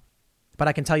don't know. But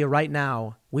I can tell you right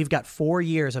now, we've got 4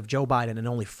 years of Joe Biden. In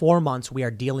only 4 months, we are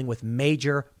dealing with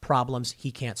major problems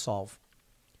he can't solve.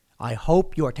 I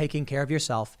hope you are taking care of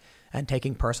yourself and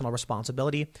taking personal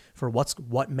responsibility for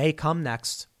what may come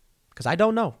next, because I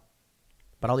don't know.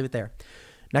 But I'll leave it there.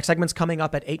 Next segment's coming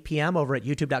up at 8 p.m. over at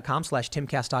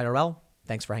youtube.com/TimCastIRL.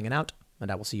 Thanks for hanging out,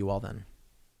 and I will see you all then.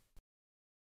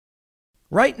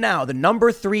 Right now, the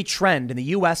number 3 trend in the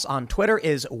U.S. on Twitter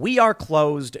is "We are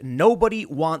closed. Nobody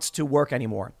wants to work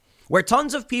anymore." where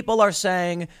tons of people are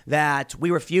saying that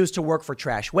we refuse to work for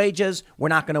trash wages. We're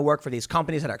not going to work for these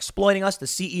companies that are exploiting us. The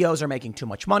CEOs are making too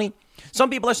much money. Some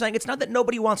people are saying it's not that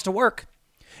nobody wants to work.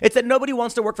 It's that nobody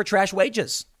wants to work for trash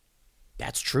wages.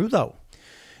 That's true, though.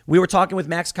 We were talking with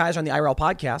Max Kaiser on the IRL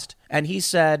podcast, and he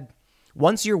said,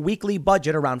 once your weekly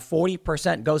budget around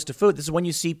 40% goes to food, this is when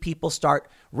you see people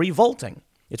start revolting.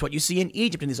 It's what you see in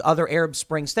Egypt and these other Arab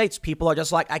Spring states. People are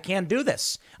just like, I can't do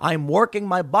this. I'm working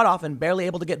my butt off and barely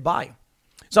able to get by.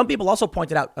 Some people also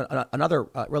pointed out another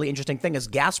really interesting thing is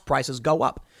gas prices go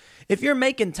up. If you're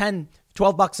making 10,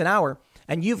 12 bucks an hour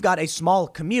and you've got a small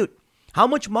commute, how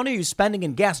much money are you spending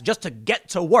in gas just to get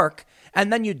to work?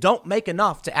 And then you don't make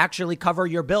enough to actually cover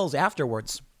your bills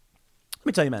afterwards. Let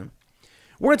me tell you, man,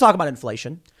 we're going to talk about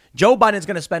inflation. Joe Biden is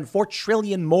going to spend $4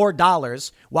 trillion more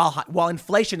while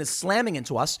inflation is slamming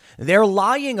into us. They're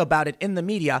lying about it in the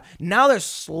media. Now they're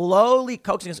slowly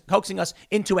coaxing us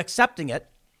into accepting it.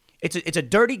 It's a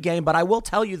dirty game, but I will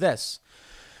tell you this.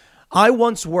 I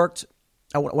once worked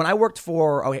when I worked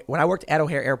at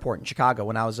O'Hare Airport in Chicago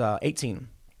when I was 18,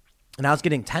 and I was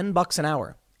getting $10 an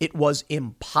hour. It was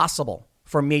impossible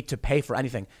for me to pay for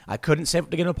anything. I couldn't save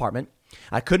up to get an apartment.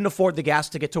 I couldn't afford the gas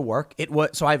to get to work.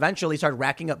 So I eventually started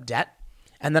racking up debt,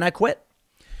 and then I quit.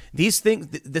 These things,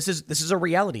 this is a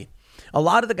reality. A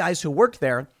lot of the guys who worked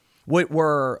there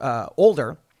were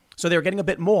older, so they were getting a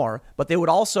bit more, but they would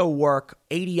also work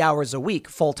 80 hours a week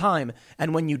full time.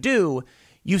 And when you do,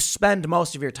 you spend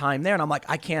most of your time there. And I'm like,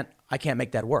 I can't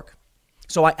make that work.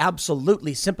 So I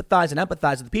absolutely sympathize and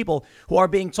empathize with the people who are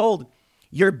being told,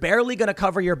 you're barely going to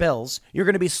cover your bills. You're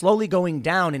going to be slowly going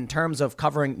down in terms of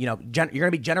covering, you're going to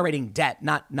be generating debt,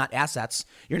 not assets.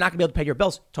 You're not going to be able to pay your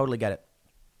bills. Totally get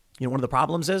it. One of the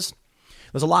problems is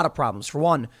there's a lot of problems. For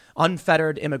one,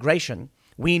 unfettered immigration.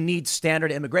 We need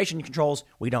standard immigration controls.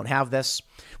 We don't have this.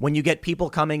 When you get people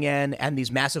coming in and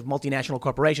these massive multinational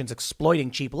corporations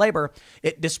exploiting cheap labor,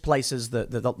 it displaces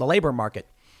the labor market.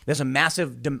 There's a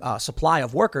massive supply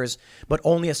of workers, but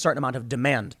only a certain amount of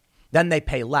demand. Then they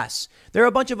pay less. There are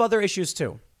a bunch of other issues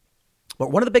too. But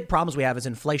one of the big problems we have is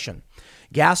inflation.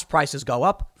 Gas prices go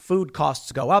up, food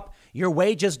costs go up, your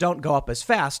wages don't go up as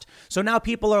fast. So now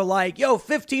people are like, yo,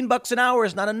 $15 an hour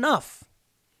is not enough.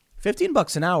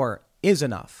 $15 an hour is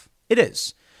enough. It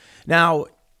is. Now,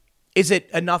 is it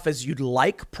enough as you'd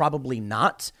like? Probably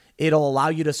not. It'll allow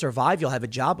you to survive. You'll have a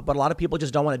job, but a lot of people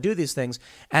just don't want to do these things.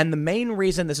 And the main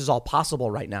reason this is all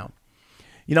possible right now,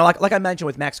 like I mentioned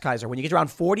with Max Kaiser, when you get around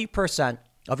 40%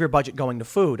 of your budget going to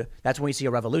food, that's when you see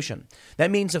a revolution. That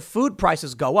means if food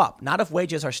prices go up, not if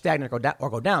wages are stagnant or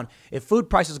go down. If food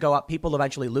prices go up, people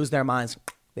eventually lose their minds.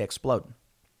 They explode.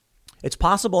 It's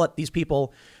possible that these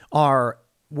people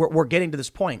we're getting to this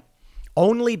point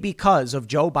only because of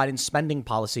Joe Biden's spending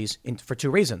policies for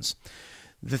two reasons.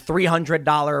 The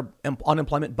 $300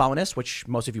 unemployment bonus, which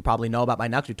most of you probably know about by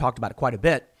now because we talked about it quite a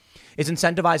bit, is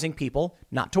incentivizing people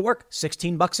not to work.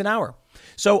 $16 an hour.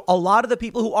 So a lot of the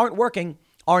people who aren't working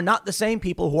are not the same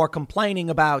people who are complaining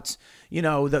about,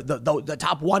 the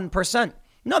top 1%.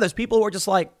 No, there's people who are just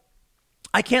like,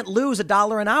 I can't lose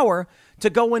 $1 an hour to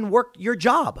go and work your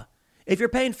job. If you're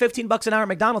paying $15 an hour at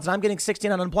McDonald's and I'm getting 16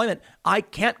 on unemployment, I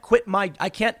can't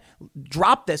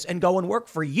drop this and go and work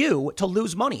for you to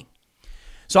lose money.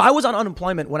 So I was on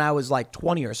unemployment when I was like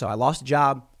 20 or so. I lost a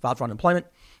job, filed for unemployment.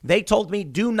 They told me,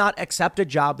 do not accept a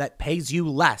job that pays you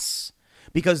less,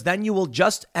 because then you will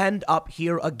just end up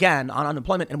here again on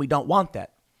unemployment, and we don't want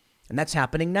that. And that's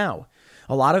happening now.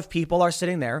 A lot of people are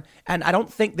sitting there, and I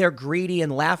don't think they're greedy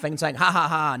and laughing and saying, ha, ha,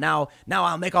 ha, now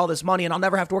I'll make all this money and I'll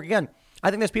never have to work again.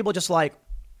 I think there's people just like,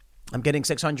 I'm getting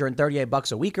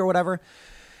 $638 a week or whatever.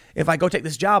 If I go take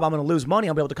this job, I'm going to lose money.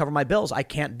 I'll be able to cover my bills. I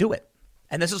can't do it.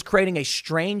 And this is creating a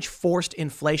strange forced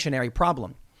inflationary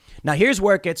problem. Now, here's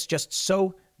where it gets just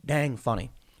so dang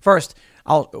funny. First,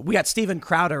 we got Steven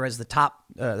Crowder as the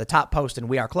top post in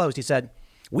We Are Closed. He said,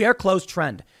 "We Are Closed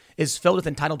trend is filled with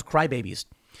entitled crybabies.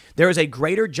 There is a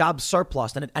greater job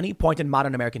surplus than at any point in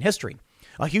modern American history,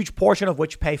 a huge portion of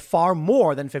which pay far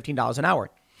more than $15 an hour.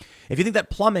 If you think that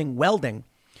plumbing, welding,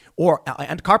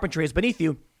 and carpentry is beneath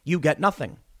you, you get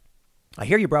nothing." I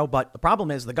hear you, bro, but the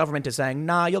problem is the government is saying,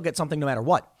 nah, you'll get something no matter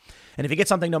what. And if you get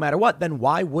something no matter what, then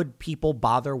why would people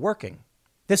bother working?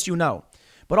 This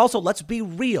But also, let's be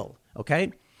real,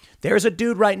 okay? There's a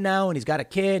dude right now, and he's got a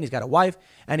kid, and he's got a wife,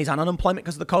 and he's on unemployment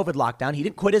because of the COVID lockdown. He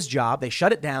didn't quit his job. They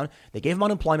shut it down. They gave him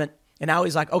unemployment, and now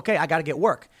he's like, okay, I got to get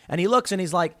work. And he looks, and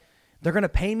he's like, they're going to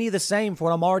pay me the same for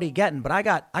what I'm already getting, but I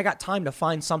got time to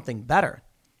find something better.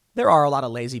 There are a lot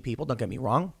of lazy people, don't get me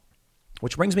wrong.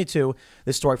 Which brings me to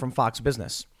this story from Fox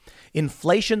Business.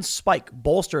 Inflation spike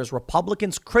bolsters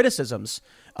Republicans' criticisms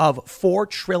of $4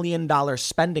 trillion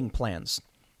spending plans.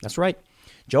 That's right.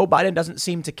 Joe Biden doesn't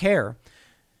seem to care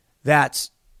that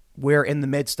we're in the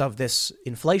midst of this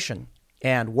inflation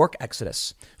and work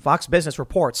exodus. Fox Business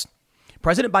reports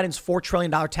President Biden's $4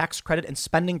 trillion tax credit and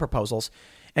spending proposals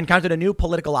encountered a new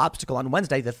political obstacle on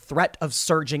Wednesday, the threat of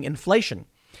surging inflation.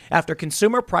 After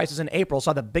consumer prices in April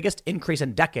saw the biggest increase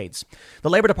in decades, the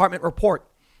Labor Department report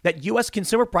that U.S.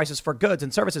 consumer prices for goods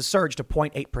and services surged to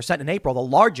 0.8% in April, the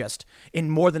largest in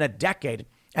more than a decade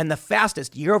and the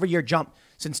fastest year-over-year jump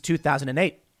since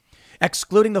 2008.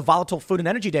 Excluding the volatile food and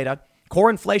energy data, core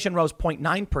inflation rose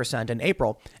 0.9% in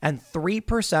April and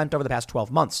 3% over the past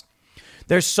 12 months.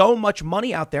 There's so much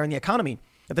money out there in the economy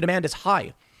that the demand is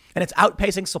high, and it's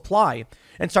outpacing supply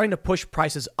and starting to push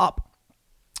prices up.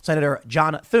 Senator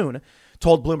John Thune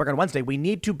told Bloomberg on Wednesday, we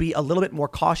need to be a little bit more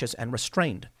cautious and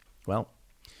restrained. Well,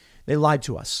 they lied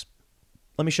to us.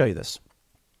 Let me show you this.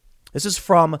 This is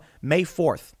from May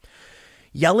 4th.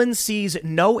 Yellen sees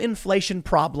no inflation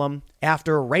problem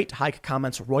after rate hike,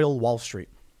 comments Royal Wall Street.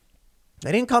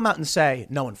 They didn't come out and say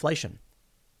no inflation.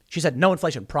 She said no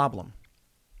inflation problem.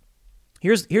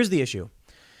 Here's the issue.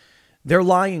 They're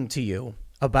lying to you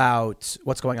about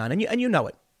what's going on. And you know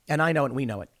it. And I know it. And we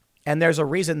know it. And there's a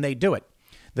reason they do it.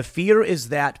 The fear is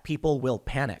that people will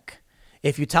panic.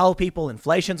 If you tell people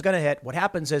inflation's going to hit, what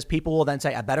happens is people will then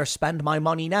say, I better spend my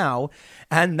money now.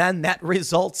 And then that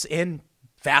results in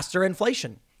faster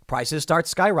inflation. Prices start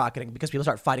skyrocketing because people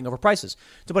start fighting over prices.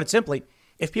 To put it simply,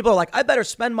 if people are like, I better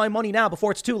spend my money now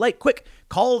before it's too late, quick,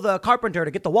 call the carpenter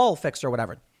to get the wall fixed or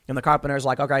whatever. And the carpenter's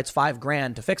like, okay, it's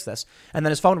 $5,000 to fix this. And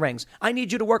then his phone rings. I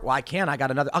need you to work. Well, I can't. I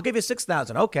got another. I'll give you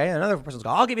 $6,000. Okay. And another person's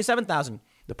going, I'll give you $7,000.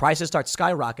 The prices start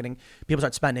skyrocketing. People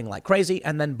start spending like crazy.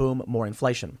 And then boom, more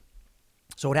inflation.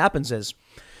 So what happens is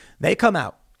they come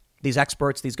out, these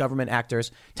experts, these government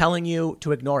actors, telling you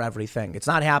to ignore everything. It's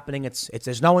not happening. It's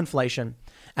there's no inflation.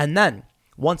 And then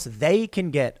once they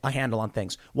can get a handle on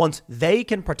things, once they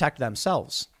can protect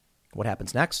themselves, what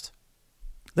happens next?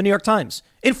 The New York Times.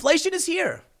 Inflation is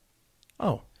here.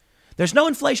 Oh, there's no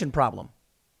inflation problem.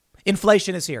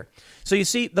 Inflation is here. So you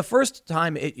see, the first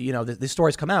time the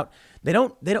stories come out, they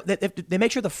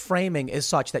make sure the framing is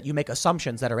such that you make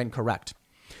assumptions that are incorrect.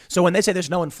 So when they say there's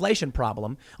no inflation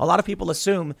problem, a lot of people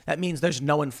assume that means there's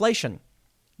no inflation.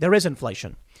 There is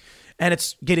inflation, and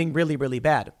it's getting really, really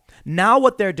bad. Now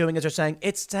what they're doing is they're saying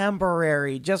it's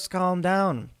temporary. Just calm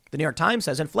down. The New York Times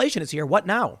says inflation is here. What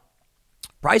now?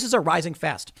 Prices are rising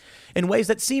fast in ways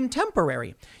that seem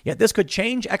temporary, yet this could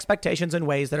change expectations in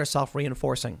ways that are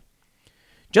self-reinforcing.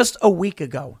 Just a week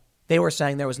ago, they were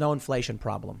saying there was no inflation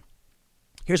problem.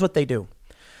 Here's what they do.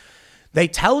 They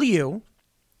tell you,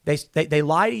 they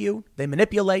lie to you, they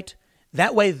manipulate.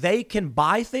 That way they can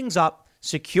buy things up,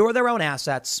 secure their own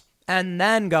assets, and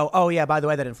then go, oh yeah, by the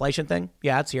way, that inflation thing,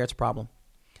 yeah, it's here, it's a problem.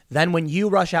 Then when you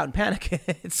rush out and panic,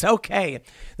 it's okay.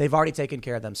 They've already taken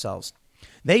care of themselves.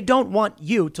 They don't want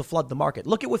you to flood the market.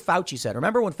 Look at what Fauci said.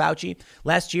 Remember when Fauci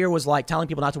last year was like telling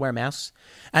people not to wear masks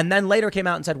and then later came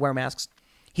out and said wear masks?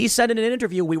 He said in an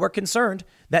interview, we were concerned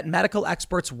that medical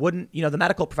experts wouldn't, the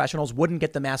medical professionals wouldn't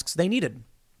get the masks they needed.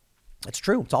 It's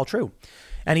true. It's all true.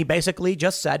 And he basically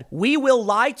just said, we will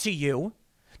lie to you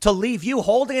to leave you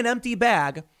holding an empty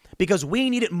bag because we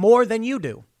need it more than you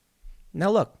do. Now,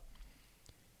 look,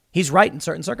 he's right in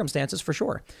certain circumstances, for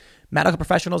sure. Medical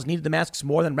professionals needed the masks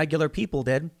more than regular people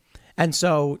did. And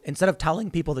so instead of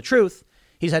telling people the truth,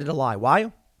 he decided to lie.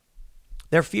 Why?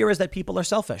 Their fear is that people are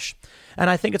selfish. And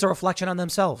I think it's a reflection on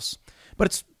themselves.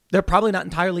 But they're probably not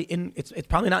entirely it's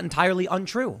probably not entirely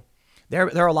untrue. There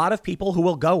are a lot of people who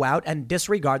will go out and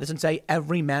disregard this and say,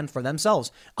 every man for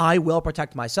themselves. I will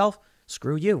protect myself.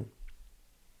 Screw you.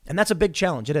 And that's a big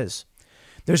challenge. It is.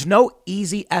 There's no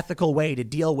easy ethical way to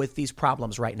deal with these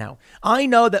problems right now. I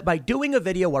know that by doing a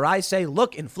video where I say,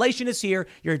 look, inflation is here,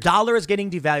 your dollar is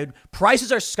getting devalued,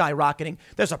 prices are skyrocketing,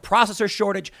 there's a processor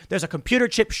shortage, there's a computer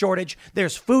chip shortage,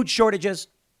 there's food shortages,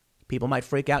 people might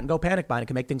freak out and go panic buying. It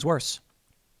can make things worse.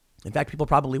 In fact, people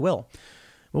probably will.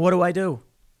 Well, what do?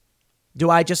 Do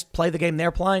I just play the game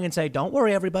they're playing and say, don't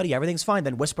worry, everybody, everything's fine,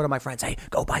 then whisper to my friends, hey,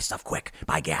 go buy stuff quick,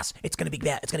 buy gas, it's going to be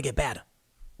bad, it's going to get bad?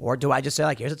 Or do I just say,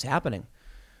 like, here's what's happening?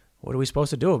 What are we supposed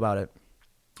to do about it?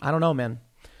 I don't know, man.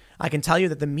 I can tell you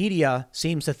that the media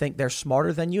seems to think they're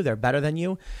smarter than you. They're better than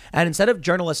you. And instead of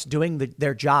journalists doing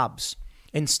their jobs,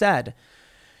 instead,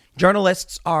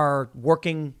 journalists are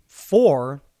working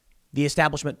for the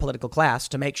establishment political class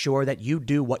to make sure that you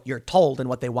do what you're told and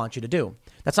what they want you to do.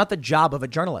 That's not the job of a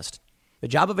journalist. The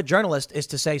job of a journalist is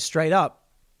to say straight up,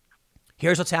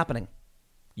 here's what's happening.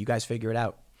 You guys figure it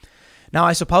out. Now,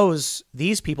 I suppose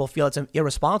these people feel it's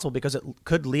irresponsible because it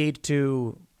could lead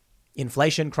to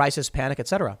inflation, crisis, panic,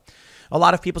 etc. A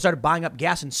lot of people started buying up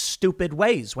gas in stupid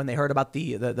ways when they heard about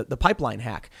the pipeline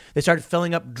hack. They started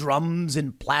filling up drums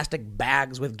and plastic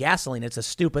bags with gasoline. It's the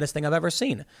stupidest thing I've ever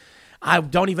seen. I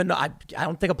don't even know. I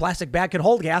don't think a plastic bag can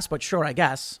hold gas, but sure, I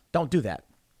guess. Don't do that.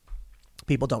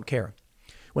 People don't care.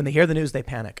 When they hear the news, they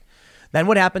panic. Then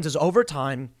what happens is over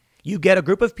time, you get a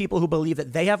group of people who believe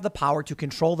that they have the power to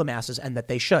control the masses and that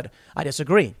they should. I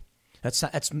disagree.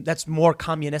 That's more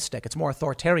communistic. It's more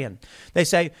authoritarian. They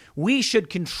say we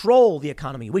should control the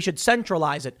economy. We should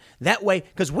centralize it that way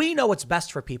because we know what's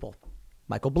best for people.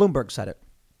 Michael Bloomberg said it.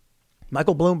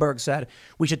 Michael Bloomberg said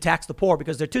we should tax the poor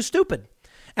because they're too stupid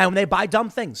and they buy dumb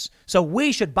things. So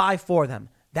we should buy for them.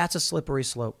 That's a slippery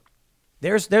slope.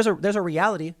 There's a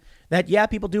reality that, yeah,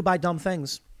 people do buy dumb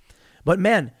things. But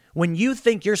man, when you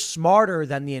think you're smarter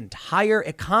than the entire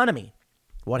economy,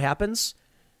 what happens?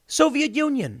 Soviet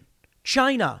Union,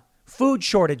 China, food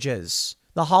shortages,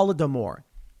 the Holodomor,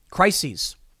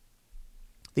 crises.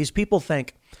 These people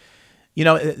think,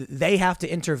 they have to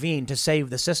intervene to save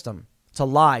the system, to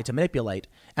lie, to manipulate.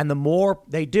 And the more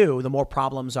they do, the more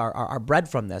problems are bred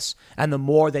from this. And the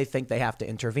more they think they have to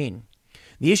intervene.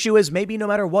 The issue is maybe no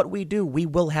matter what we do, we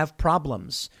will have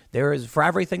problems. For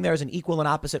everything, there is an equal and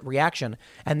opposite reaction.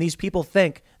 And these people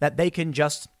think that they can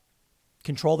just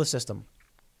control the system.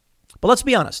 But let's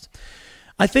be honest.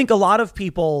 I think a lot of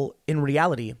people in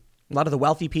reality, a lot of the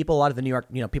wealthy people, a lot of the New York,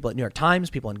 people at New York Times,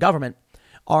 people in government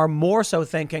are more so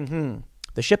thinking,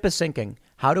 the ship is sinking.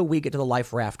 How do we get to the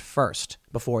life raft first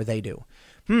before they do?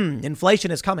 Inflation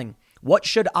is coming. What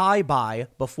should I buy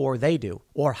before they do?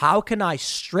 Or how can I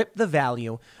strip the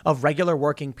value of regular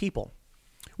working people?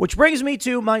 Which brings me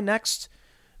to my next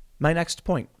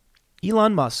point.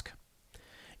 Elon Musk.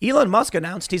 Elon Musk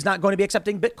announced he's not going to be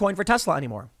accepting Bitcoin for Tesla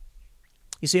anymore.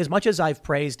 You see, as much as I've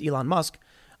praised Elon Musk,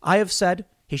 I have said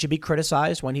he should be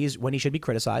criticized when he should be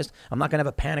criticized. I'm not going to have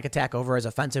a panic attack over his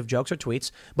offensive jokes or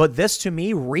tweets. But this, to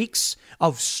me, reeks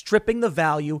of stripping the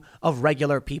value of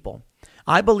regular people.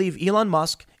 I believe Elon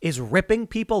Musk is ripping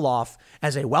people off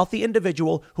as a wealthy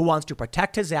individual who wants to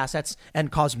protect his assets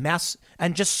and cause mass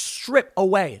and just strip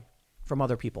away from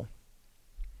other people.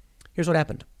 Here's what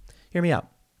happened. Hear me out.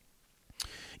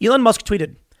 Elon Musk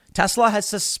tweeted, Tesla has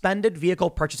suspended vehicle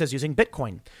purchases using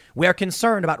Bitcoin. We are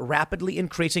concerned about rapidly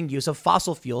increasing use of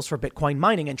fossil fuels for Bitcoin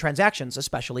mining and transactions,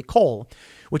 especially coal,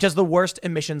 which has the worst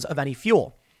emissions of any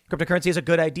fuel. Cryptocurrency is a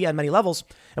good idea on many levels,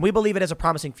 and we believe it has a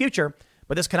promising future,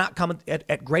 but this cannot come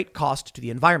at great cost to the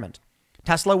environment.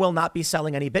 Tesla will not be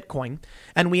selling any Bitcoin,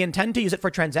 and we intend to use it for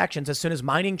transactions as soon as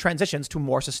mining transitions to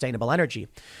more sustainable energy.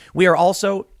 We are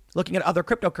also looking at other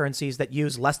cryptocurrencies that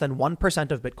use less than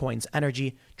 1% of Bitcoin's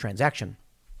energy transaction.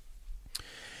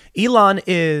 Elon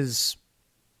is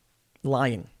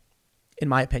lying, in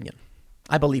my opinion.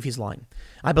 I believe he's lying.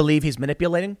 I believe he's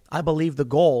manipulating. I believe the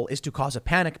goal is to cause a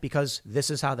panic because this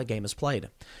is how the game is played.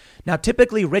 Now,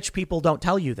 typically, rich people don't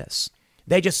tell you this.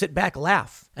 They just sit back,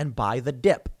 laugh, and buy the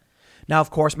dip. Now,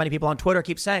 of course, many people on Twitter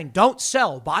keep saying, don't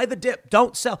sell, buy the dip,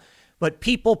 don't sell. But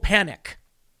people panic.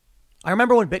 I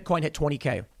remember when Bitcoin hit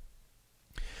 20K.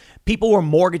 People were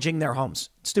mortgaging their homes.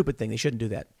 Stupid thing. They shouldn't do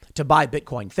that. To buy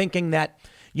Bitcoin, thinking that,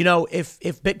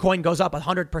 if Bitcoin goes up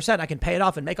 100%, I can pay it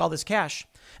off and make all this cash.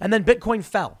 And then Bitcoin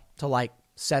fell to like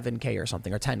 7K or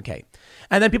something, or 10K.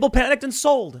 And then people panicked and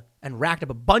sold and racked up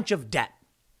a bunch of debt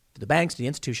to the banks, to the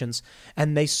institutions,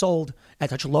 and they sold at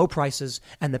such low prices.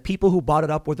 And the people who bought it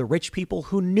up were the rich people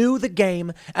who knew the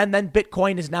game. And then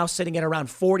Bitcoin is now sitting at around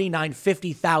 $49,000,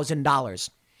 $50,000.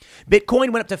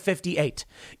 Bitcoin went up to 58.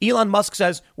 Elon Musk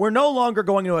says we're no longer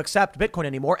going to accept Bitcoin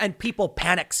anymore, and people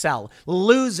panic sell,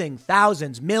 losing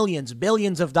thousands, millions,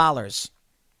 billions of dollars.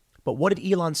 But what did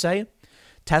Elon say?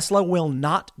 Tesla will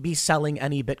not be selling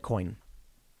any Bitcoin.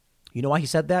 You know why he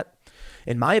said that?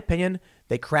 In my opinion,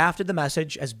 they crafted the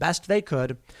message as best they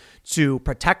could to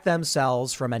protect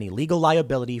themselves from any legal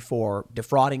liability for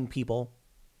defrauding people.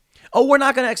 Oh, we're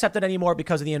not going to accept it anymore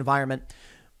because of the environment,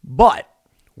 but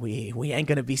we ain't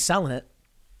going to be selling it.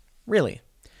 Really?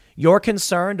 You're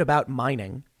concerned about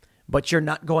mining, but you're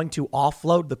not going to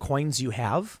offload the coins you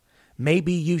have?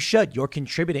 Maybe you should. You're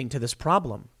contributing to this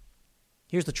problem.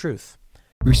 Here's the truth.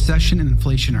 Recession and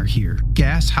inflation are here.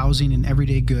 Gas, housing, and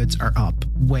everyday goods are up,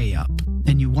 way up.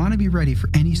 and you want to be ready for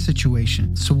any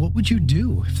situation. So what would you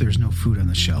do if there's no food on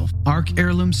the shelf? ARC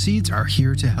Heirloom Seeds are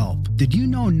here to help. Did you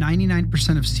know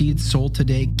 99% of seeds sold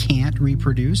today can't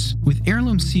reproduce? With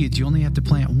heirloom seeds, you only have to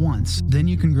plant once, then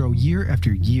you can grow year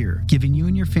after year, giving you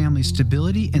and your family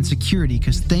stability and security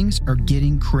because things are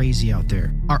getting crazy out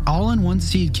there. Our all-in-one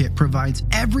seed kit provides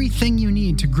everything you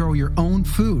need to grow your own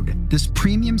food. This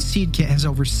premium seed kit has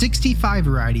over 65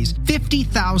 varieties,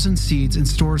 50,000 seeds, and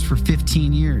stores for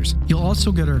 15 years. You'll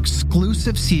also get our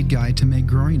exclusive seed guide to make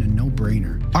growing a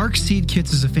no-brainer. ARC Seed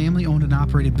Kits is a family-owned and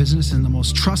operated business and the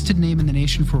most trusted name in the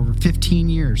nation for over 15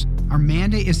 years. Our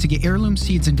mandate is to get heirloom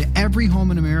seeds into every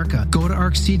home in America. Go to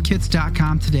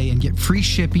arcseedkits.com today and get free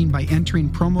shipping by entering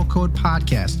promo code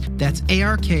podcast. That's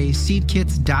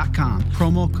ARKseedkits.com,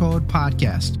 promo code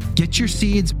podcast. Get your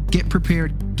seeds, get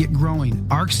prepared, get growing.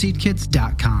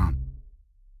 arcseedkits.com.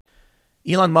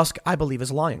 Elon Musk, I believe,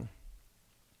 is lying.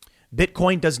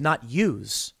 Bitcoin does not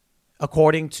use,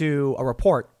 according to a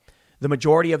report, the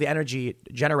majority of the energy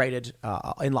generated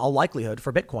in all likelihood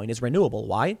for Bitcoin is renewable.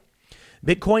 Why?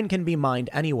 Bitcoin can be mined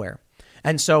anywhere.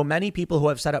 And so many people who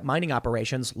have set up mining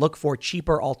operations look for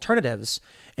cheaper alternatives,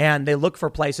 and they look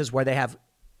for places where they have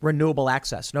renewable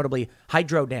access, notably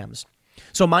hydro dams.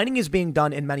 So mining is being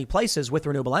done in many places with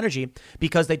renewable energy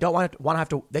because they don't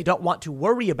want to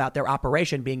worry about their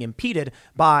operation being impeded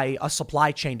by a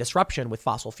supply chain disruption with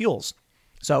fossil fuels.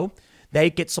 So they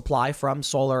get supply from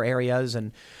solar areas,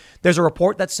 and there's a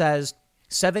report that says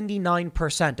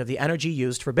 79% of the energy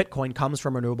used for Bitcoin comes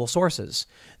from renewable sources.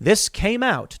 This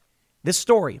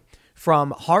story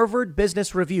from Harvard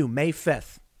Business Review, May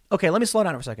 5th. Okay, let me slow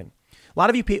down for a second. A lot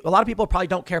of people probably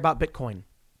don't care about Bitcoin.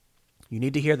 You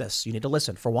need to hear this. You need to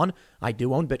listen. For one, I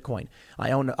do own Bitcoin.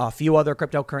 I own a few other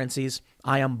cryptocurrencies.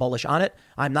 I am bullish on it.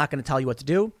 I'm not going to tell you what to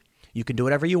do. You can do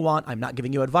whatever you want. I'm not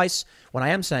giving you advice. What I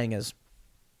am saying is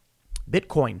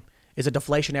Bitcoin is a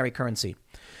deflationary currency.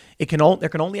 There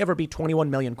can only ever be 21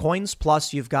 million coins.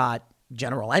 Plus, you've got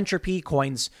general entropy,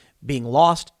 coins being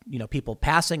lost, people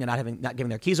passing and not giving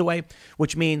their keys away,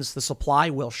 which means the supply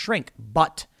will shrink.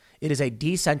 But it is a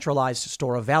decentralized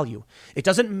store of value. It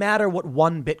doesn't matter what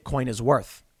one Bitcoin is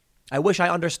worth. I wish I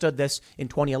understood this in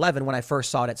 2011 when I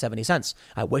first saw it at 70 cents.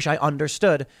 I wish I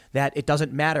understood that it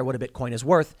doesn't matter what a Bitcoin is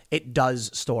worth. It does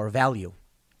store value.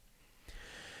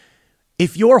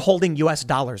 If you're holding US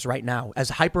dollars right now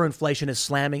as hyperinflation is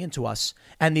slamming into us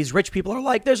and these rich people are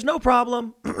like, there's no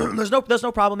problem. there's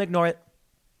no problem. Ignore it.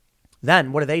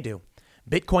 Then what do?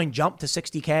 Bitcoin jumped to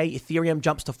 60K. Ethereum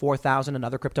jumps to 4,000,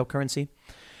 another cryptocurrency.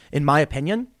 In my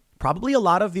opinion, probably a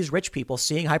lot of these rich people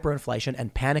seeing hyperinflation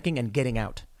and panicking and getting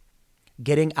out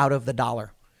of the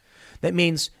dollar. That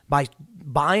means by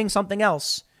buying something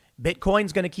else,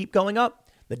 Bitcoin's going to keep going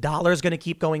up. The dollar is going to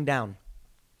keep going down.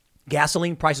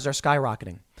 Gasoline prices are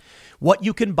skyrocketing. What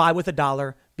you can buy with a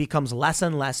dollar becomes less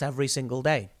and less every single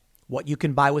day. What you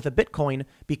can buy with a Bitcoin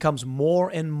becomes more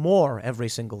and more every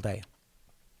single day.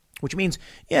 Which means,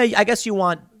 yeah, I guess you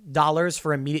want dollars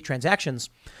for immediate transactions,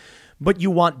 but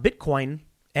you want Bitcoin.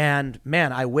 And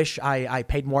man, I wish I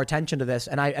paid more attention to this.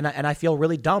 And I feel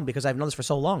really dumb because I've known this for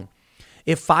so long.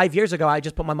 If 5 years ago I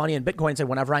just put my money in Bitcoin and said,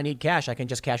 whenever I need cash, I can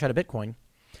just cash out of Bitcoin,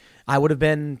 I would have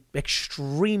been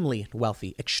extremely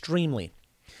wealthy, extremely.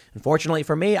 Unfortunately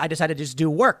for me, I decided to just do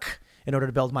work in order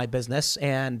to build my business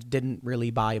and didn't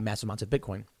really buy massive amounts of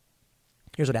Bitcoin.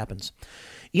 Here's what happens.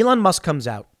 Elon Musk comes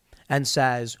out and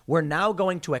says, we're now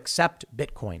going to accept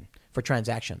Bitcoin for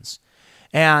transactions.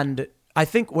 And I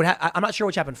think I'm not sure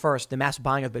which happened first, the mass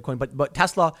buying of Bitcoin, but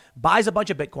Tesla buys a bunch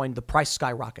of Bitcoin, the price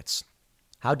skyrockets.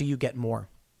 How do you get more?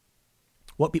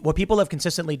 What people have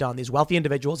consistently done, these wealthy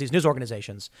individuals, these news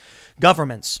organizations,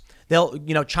 governments,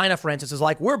 China, for instance, is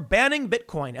like, we're banning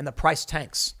Bitcoin, and the price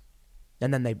tanks.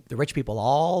 And then the rich people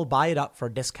all buy it up for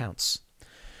discounts.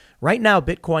 Right now,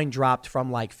 Bitcoin dropped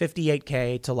from like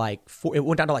 58K to it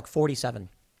went down to like 47.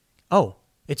 Oh,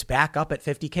 it's back up at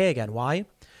 50K again. Why?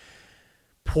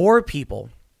 Poor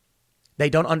people, they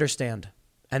don't understand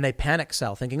and they panic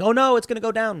sell thinking, oh no, it's going to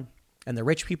go down. And the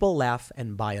rich people laugh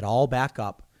and buy it all back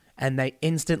up and they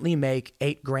instantly make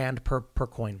 $8,000 per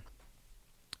coin.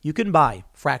 You can buy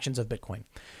fractions of Bitcoin.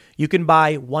 You can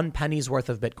buy 1 penny's worth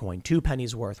of Bitcoin, 2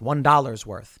 pennies worth, $1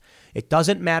 worth. It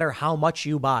doesn't matter how much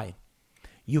you buy.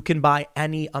 You can buy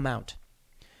any amount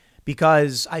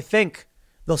because I think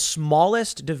the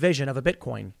smallest division of a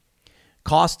Bitcoin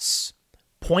costs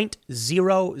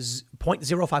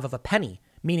 0.05 of a penny,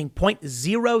 meaning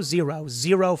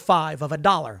 0.0005 of a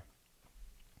dollar.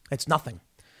 It's nothing.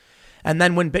 And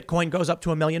then when Bitcoin goes up to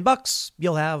 $1 million,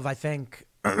 you'll have, I think,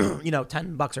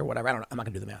 $10 or whatever. I'm not going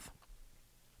to do the math.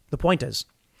 The point is,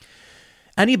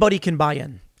 anybody can buy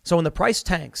in. So when the price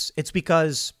tanks, it's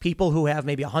because people who have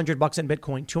maybe $100 in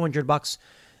Bitcoin, $200,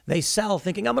 they sell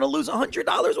thinking, I'm going to lose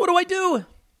 $100. What do I do?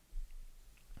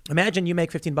 Imagine you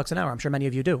make $15 an hour. I'm sure many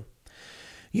of you do.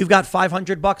 You've got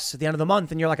 $500 at the end of the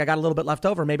month and you're like, I got a little bit left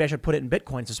over. Maybe I should put it in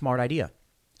Bitcoin. It's a smart idea.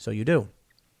 So you do.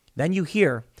 Then you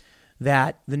hear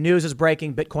that the news is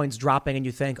breaking, Bitcoin's dropping, and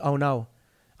you think, oh no,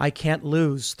 I can't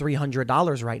lose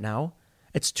 $300 right now.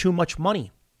 It's too much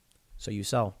money. So you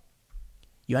sell.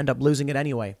 You end up losing it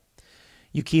anyway.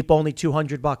 You keep only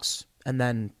 $200, and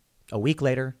then a week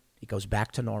later, it goes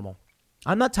back to normal.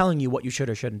 I'm not telling you what you should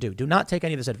or shouldn't do. Do not take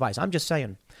any of this advice. I'm just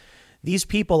saying these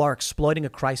people are exploiting a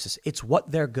crisis. It's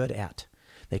what they're good at.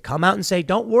 They come out and say,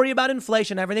 don't worry about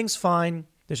inflation. Everything's fine.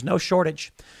 There's no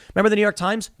shortage. Remember the New York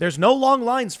Times? There's no long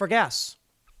lines for gas.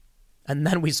 And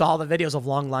then we saw the videos of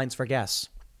long lines for gas.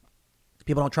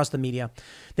 People don't trust the media.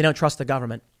 They don't trust the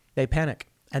government. They panic.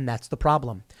 And that's the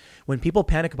problem. When people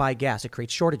panic buy gas, it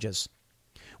creates shortages.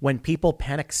 When people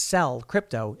panic sell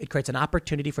crypto, it creates an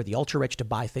opportunity for the ultra rich to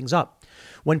buy things up.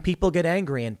 When people get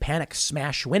angry and panic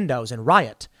smash windows and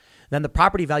riot, then the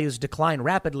property values decline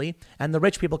rapidly and the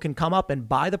rich people can come up and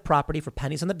buy the property for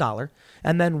pennies on the dollar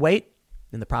and then wait,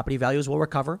 and the property values will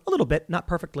recover a little bit, not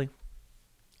perfectly.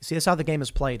 See, that's how the game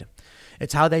is played.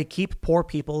 It's how they keep poor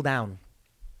people down.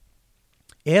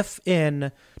 If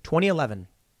in 2011,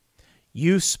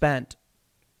 you spent,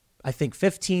 I think,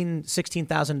 $15,000,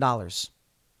 $16,000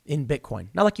 in Bitcoin.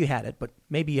 Not like you had it, but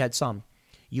maybe you had some.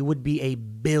 You would be a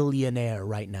billionaire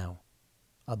right now.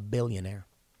 A billionaire.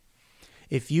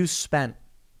 If you spent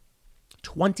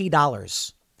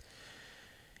 $20,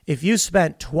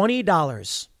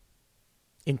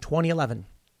 in 2011,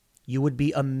 you would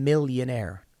be a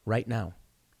millionaire right now.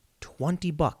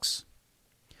 $20.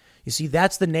 You see,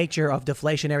 that's the nature of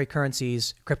deflationary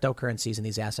currencies, cryptocurrencies, and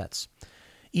these assets.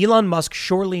 Elon Musk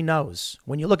surely knows.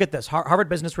 When you look at this, Harvard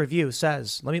Business Review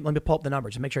says, let me pull up the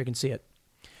numbers and make sure you can see it.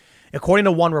 According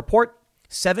to one report,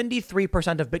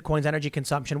 73% of Bitcoin's energy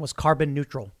consumption was carbon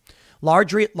neutral,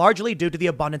 largely due to the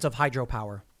abundance of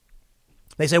hydropower.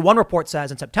 They say one report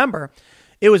says in September,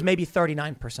 it was maybe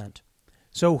 39%.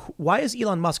 So why is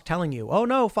Elon Musk telling you, oh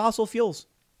no, fossil fuels?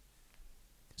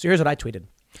 So here's what I tweeted.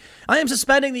 I am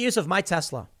suspending the use of my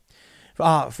Tesla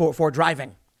for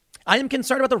driving. I am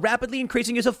concerned about the rapidly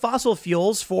increasing use of fossil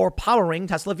fuels for powering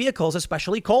Tesla vehicles,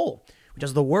 especially coal, which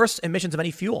has the worst emissions of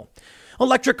any fuel.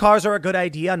 Electric cars are a good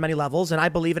idea on many levels, and I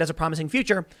believe it has a promising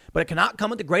future, but it cannot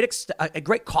come at a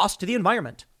great cost to the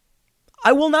environment.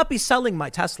 I will not be selling my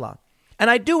Tesla, and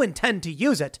I do intend to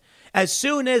use it as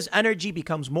soon as energy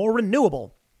becomes more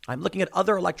renewable. I'm looking at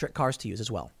other electric cars to use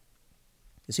as well.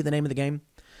 You see the name of the game?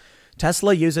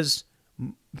 Tesla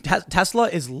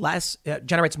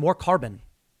generates more carbon,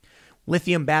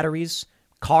 lithium batteries,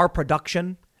 car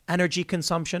production, energy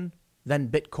consumption than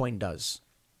Bitcoin does.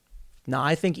 Now,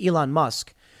 I think Elon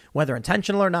Musk, whether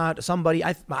intentional or not,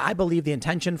 I believe the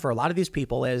intention for a lot of these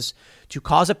people is to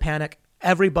cause a panic.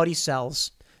 Everybody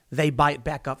sells. They buy it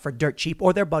back up for dirt cheap,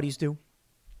 or their buddies do.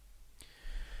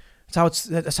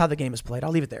 That's how the game is played.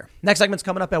 I'll leave it there. Next segment's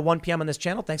coming up at 1 p.m. on this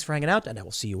channel. Thanks for hanging out, and I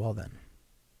will see you all then.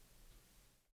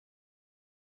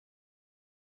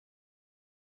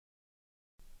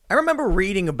 I remember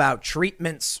reading about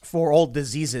treatments for old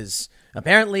diseases.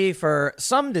 Apparently, for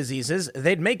some diseases,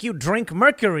 they'd make you drink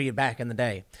mercury back in the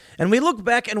day. And we look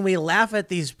back and we laugh at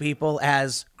these people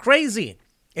as crazy.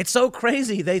 It's so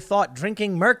crazy they thought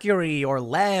drinking mercury or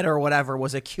lead or whatever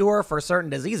was a cure for certain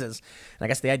diseases. And I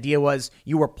guess the idea was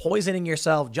you were poisoning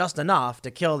yourself just enough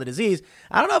to kill the disease.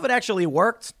 I don't know if it actually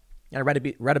worked. I read a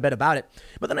bit about it.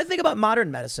 But then I think about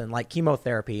modern medicine like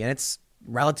chemotherapy, and it's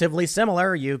relatively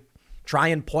similar. You try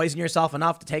and poison yourself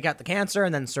enough to take out the cancer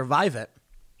and then survive it.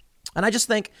 And I just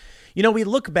think, we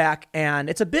look back and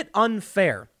it's a bit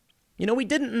unfair. We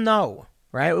didn't know,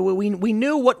 right? We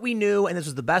knew what we knew, and this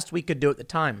was the best we could do at the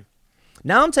time.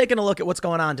 Now I'm taking a look at what's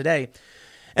going on today,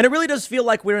 and it really does feel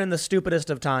like we're in the stupidest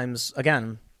of times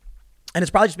again. And it's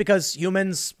probably just because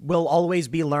humans will always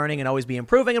be learning and always be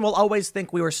improving, and we'll always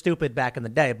think we were stupid back in the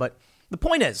day. But the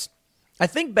point is, I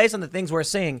think based on the things we're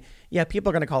seeing, people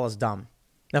are going to call us dumb.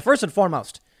 Now, first and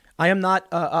foremost, I am not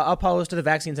opposed to the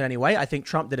vaccines in any way. I think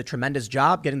Trump did a tremendous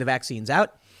job getting the vaccines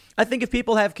out. I think if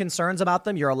people have concerns about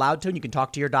them, you're allowed to, and you can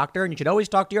talk to your doctor, and you should always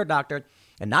talk to your doctor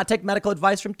and not take medical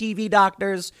advice from TV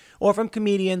doctors or from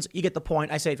comedians. You get the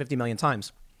point. I say it 50 million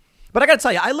times. But I got to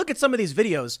tell you, I look at some of these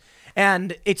videos,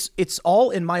 and it's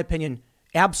all, in my opinion,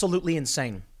 absolutely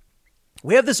insane.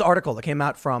 We have this article that came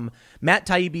out from Matt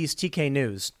Taibbi's TK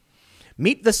News.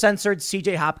 Meet the censored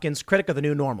CJ Hopkins, critic of the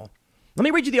new normal. Let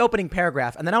me read you the opening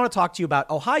paragraph, and then I want to talk to you about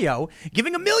Ohio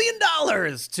giving $1 million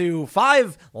to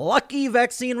 5 lucky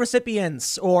vaccine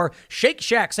recipients, or Shake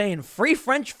Shack saying free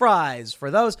French fries for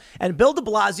those, and Bill de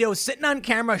Blasio sitting on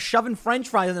camera shoving French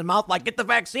fries in his mouth like, get the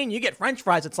vaccine, you get French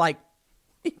fries. It's like,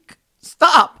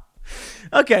 stop.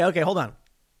 Okay, hold on.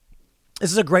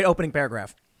 This is a great opening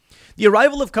paragraph. The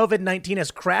arrival of COVID-19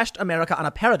 has crashed America on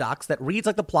a paradox that reads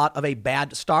like the plot of a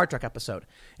bad Star Trek episode.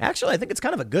 Actually, I think it's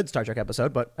kind of a good Star Trek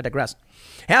episode, but I digress.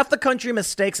 Half the country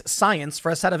mistakes science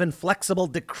for a set of inflexible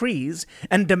decrees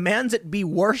and demands it be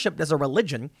worshipped as a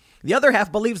religion. The other half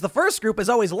believes the first group is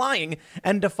always lying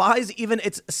and defies even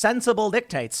its sensible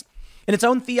dictates. In its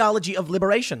own theology of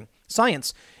liberation,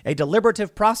 science, a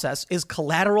deliberative process, is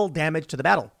collateral damage to the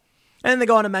battle. And then they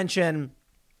go on to mention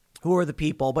who are the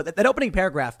people, but that opening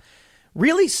paragraph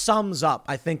really sums up,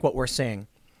 I think, what we're seeing.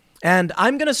 And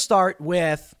I'm going to start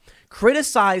with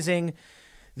criticizing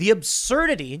the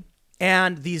absurdity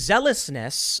and the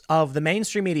zealousness of the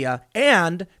mainstream media,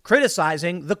 and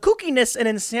criticizing the kookiness and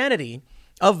insanity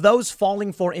of those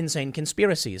falling for insane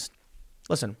conspiracies.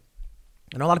 Listen,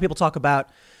 I know a lot of people talk about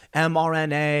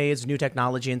mRNA as new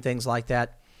technology and things like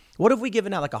that. What have we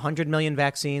given out, like 100 million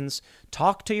vaccines?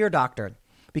 Talk to your doctor.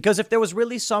 Because if there was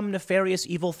really some nefarious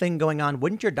evil thing going on,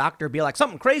 wouldn't your doctor be like,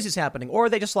 something crazy is happening? Or are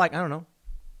they just like, I don't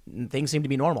know, things seem to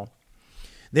be normal.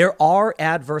 There are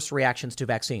adverse reactions to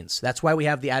vaccines. That's why we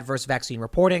have the adverse vaccine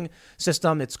reporting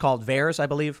system. It's called VAERS, I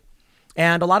believe.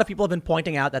 And a lot of people have been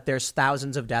pointing out that there's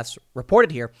thousands of deaths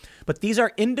reported here. But these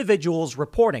are individuals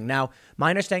reporting. Now, my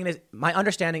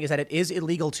understanding is that it is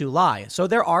illegal to lie. So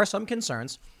there are some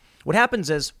concerns. What happens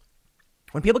is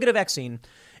when people get a vaccine,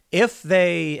 if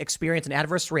they experience an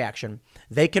adverse reaction,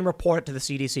 they can report it to the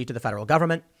CDC, to the federal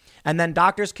government, and then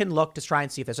doctors can look to try and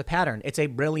see if there's a pattern. It's a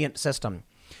brilliant system.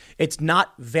 It's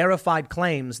not verified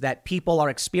claims that people are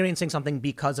experiencing something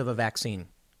because of a vaccine.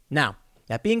 Now,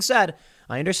 that being said,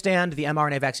 I understand the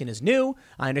mRNA vaccine is new.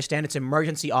 I understand it's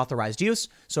emergency authorized use.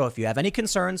 So if you have any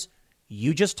concerns,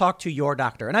 you just talk to your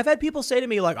doctor. And I've had people say to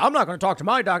me, like, I'm not going to talk to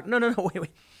my doctor. No,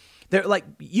 wait. They're like,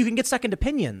 you can get second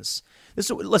opinions.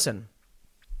 Listen.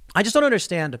 I just don't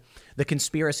understand the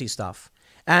conspiracy stuff.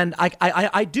 And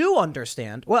I do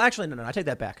understand. Well, actually, no, I take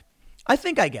that back. I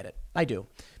think I get it. I do.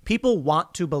 People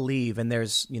want to believe, and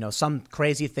there's, some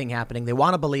crazy thing happening. They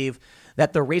want to believe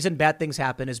that the reason bad things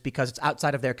happen is because it's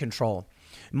outside of their control.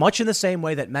 Much in the same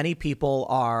way that many people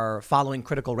are following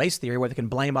critical race theory, where they can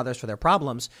blame others for their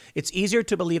problems. It's easier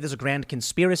to believe there's a grand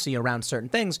conspiracy around certain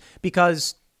things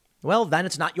because, well, then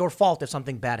it's not your fault if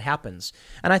something bad happens.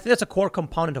 And I think that's a core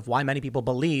component of why many people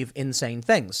believe insane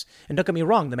things. And don't get me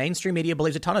wrong, the mainstream media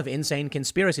believes a ton of insane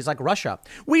conspiracies like Russia.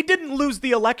 We didn't lose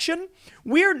the election.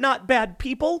 We're not bad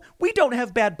people. We don't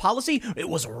have bad policy. It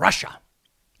was Russia.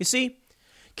 You see,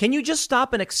 can you just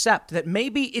stop and accept that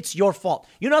maybe it's your fault?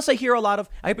 You notice I hear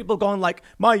people going like,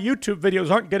 my YouTube videos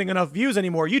aren't getting enough views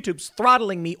anymore. YouTube's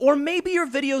throttling me. Or maybe your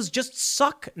videos just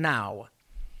suck now.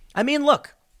 I mean,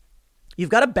 look. You've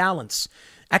got to balance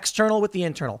external with the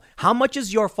internal. How much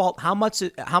is your fault? How much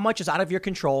is out of your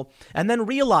control? And then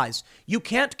realize you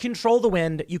can't control the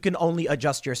wind. You can only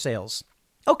adjust your sails.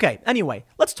 Okay. Anyway,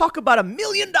 let's talk about $1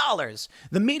 million.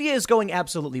 The media is going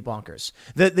absolutely bonkers.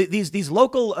 These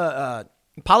local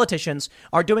politicians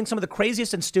are doing some of the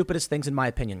craziest and stupidest things, in my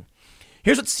opinion.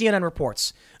 Here's what CNN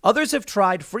reports. Others have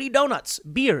tried free donuts,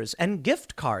 beers, and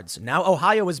gift cards. Now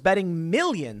Ohio is betting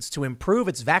millions to improve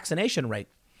its vaccination rate.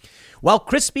 While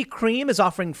Krispy Kreme is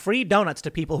offering free donuts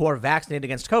to people who are vaccinated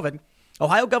against COVID,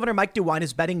 Ohio Governor Mike DeWine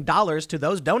is betting dollars to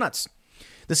those donuts.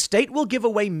 The state will give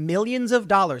away millions of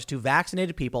dollars to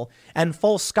vaccinated people and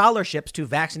full scholarships to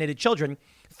vaccinated children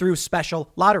through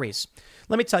special lotteries.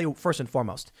 Let me tell you, first and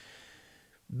foremost,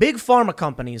 big pharma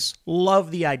companies love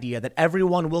the idea that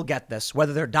everyone will get this,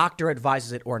 whether their doctor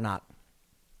advises it or not.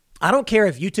 I don't care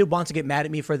if YouTube wants to get mad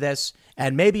at me for this,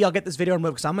 and maybe I'll get this video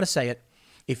removed because I'm going to say it.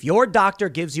 If your doctor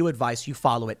gives you advice, you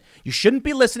follow it. You shouldn't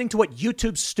be listening to what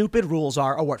YouTube's stupid rules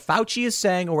are or what Fauci is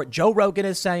saying or what Joe Rogan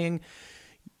is saying.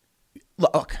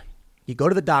 Look, you go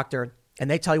to the doctor and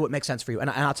they tell you what makes sense for you. And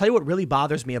I'll tell you what really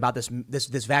bothers me about this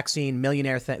vaccine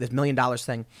millionaire thing, this $1 million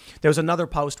thing. There was another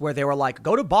post where they were like,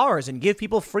 go to bars and give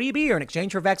people free beer in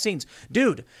exchange for vaccines.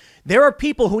 Dude, there are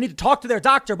people who need to talk to their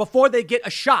doctor before they get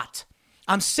a shot.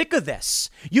 I'm sick of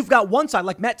this. You've got one side,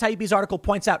 like Matt Taibbi's article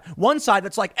points out, one side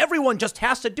that's like everyone just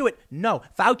has to do it. No,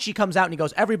 Fauci comes out and he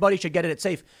goes, everybody should get it. It's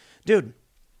safe. Dude,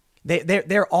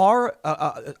 there are,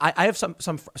 I have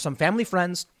some family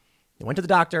friends. They went to the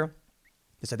doctor.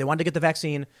 They said they wanted to get the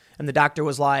vaccine. And the doctor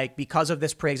was like, because of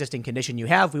this pre-existing condition you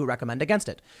have, we would recommend against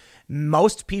it.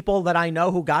 Most people that I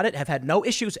know who got it have had no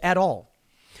issues at all.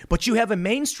 But you have a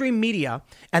mainstream media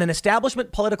and an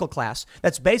establishment political class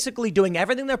that's basically doing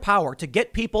everything in their power to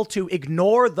get people to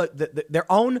ignore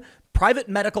their own private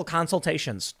medical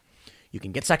consultations. You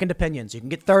can get second opinions. You can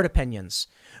get third opinions.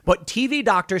 But TV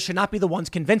doctors should not be the ones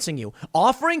convincing you.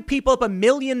 Offering people up $1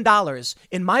 million,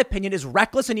 in my opinion, is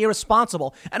reckless and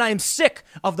irresponsible. And I am sick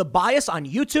of the bias on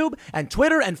YouTube and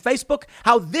Twitter and Facebook,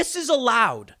 how this is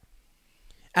allowed.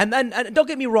 And then, and don't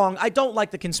get me wrong, I don't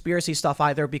like the conspiracy stuff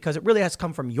either, because it really has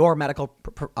come from your medical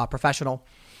professional.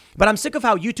 But I'm sick of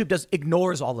how YouTube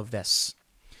ignores all of this.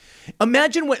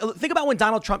 Think about when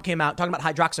Donald Trump came out talking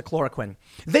about hydroxychloroquine.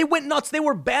 They went nuts. They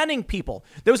were banning people.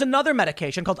 There was another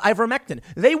medication called ivermectin.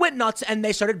 They went nuts and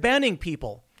they started banning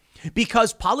people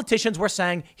because politicians were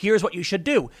saying, here's what you should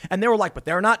do. And they were like, but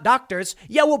they're not doctors.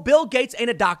 Yeah, well, Bill Gates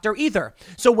ain't a doctor either.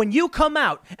 So when you come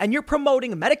out and you're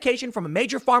promoting a medication from a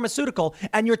major pharmaceutical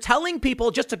and you're telling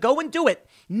people just to go and do it,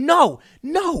 no,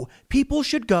 people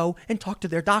should go and talk to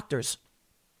their doctors.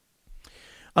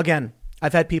 Again,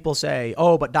 I've had people say,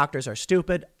 oh, but doctors are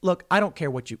stupid. Look, I don't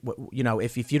care what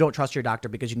if you don't trust your doctor,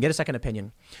 because you can get a second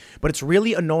opinion. But it's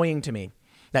really annoying to me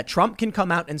that Trump can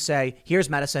come out and say, here's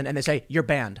medicine, and they say, you're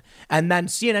banned. And then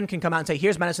CNN can come out and say,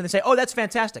 here's medicine. And they say, oh, that's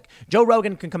fantastic. Joe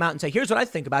Rogan can come out and say, here's what I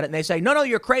think about it. And they say, no,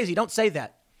 you're crazy. Don't say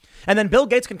that. And then Bill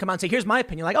Gates can come out and say, here's my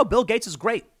opinion. Like, oh, Bill Gates is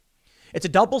great. It's a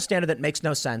double standard that makes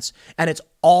no sense. And it's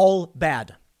all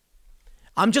bad.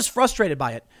 I'm just frustrated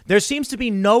by it. There seems to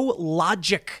be no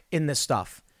logic in this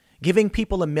stuff. Giving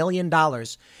people $1 million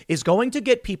is going to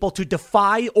get people to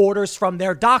defy orders from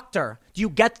their doctor. Do you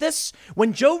get this?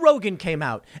 When Joe Rogan came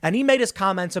out and he made his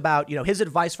comments about, his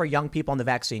advice for young people on the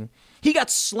vaccine, he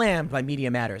got slammed by Media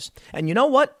Matters. And you know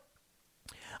what?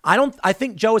 I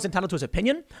think Joe is entitled to his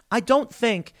opinion. I don't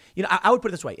think, I would put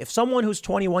it this way. If someone who's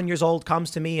 21 years old comes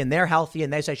to me and they're healthy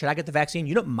and they say, should I get the vaccine?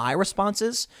 You know what my response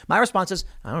is? My response is,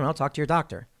 I don't know, talk to your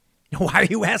doctor. Why are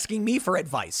you asking me for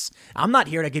advice? I'm not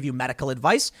here to give you medical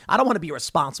advice. I don't want to be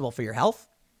responsible for your health.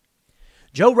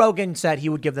 Joe Rogan said he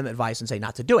would give them advice and say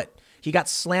not to do it. He got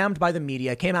slammed by the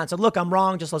media, came out and said, look, I'm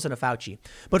wrong. Just listen to Fauci.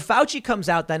 But Fauci comes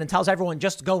out then and tells everyone,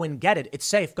 just go and get it. It's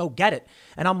safe. Go get it.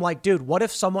 And I'm like, dude, what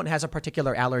if someone has a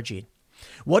particular allergy?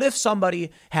 What if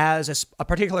somebody has a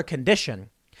particular condition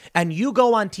and you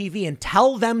go on TV and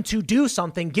tell them to do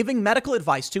something, giving medical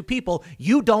advice to people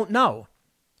you don't know?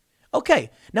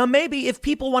 Okay, now maybe if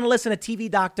people want to listen to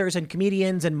TV doctors and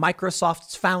comedians and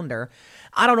Microsoft's founder,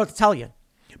 I don't know what to tell you.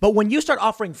 But when you start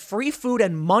offering free food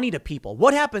and money to people,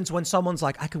 what happens when someone's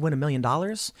like, I could win $1 million?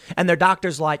 And their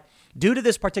doctor's like, due to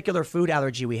this particular food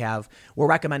allergy we have, we're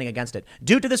recommending against it.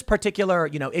 Due to this particular,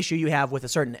 issue you have with a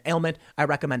certain ailment, I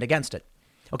recommend against it.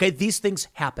 Okay, these things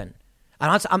happen.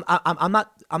 I'm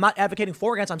not advocating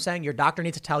for or against. I'm saying your doctor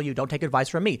needs to tell you, don't take advice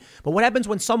from me. But what happens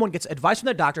when someone gets advice from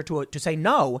their doctor to say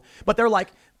no, but they're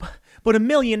like, but $1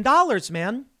 million,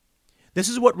 man. This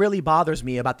is what really bothers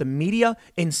me about the media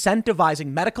incentivizing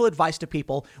medical advice to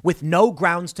people with no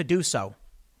grounds to do so.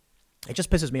 It just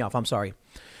pisses me off. I'm sorry.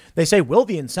 They say, will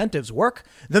the incentives work?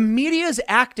 The media is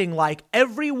acting like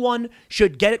everyone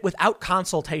should get it without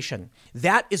consultation.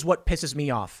 That is what pisses me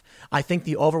off. I think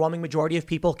the overwhelming majority of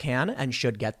people can and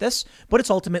should get this, but it's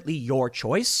ultimately your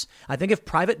choice. I think if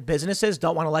private businesses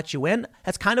don't want to let you in,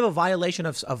 that's kind of a violation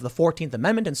of the 14th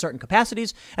Amendment in certain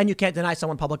capacities, and you can't deny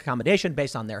someone public accommodation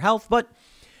based on their health, but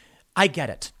I get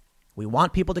it. We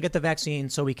want people to get the vaccine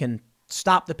so we can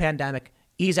stop the pandemic,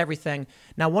 ease everything.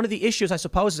 Now, one of the issues, I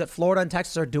suppose, is that Florida and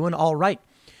Texas are doing all right.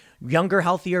 Younger,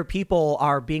 healthier people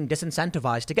are being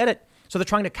disincentivized to get it. So they're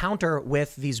trying to counter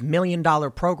with these $1 million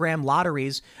program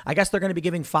lotteries. I guess they're going to be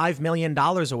giving $5 million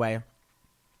away.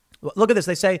 Look at this.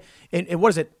 They say, what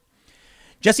is it?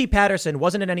 Jessie Patterson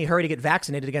wasn't in any hurry to get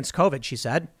vaccinated against COVID, she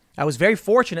said. I was very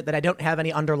fortunate that I don't have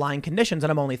any underlying conditions and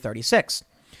I'm only 36.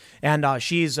 And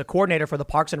she's a coordinator for the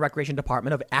Parks and Recreation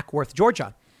Department of Ackworth,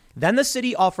 Georgia. Then the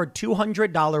city offered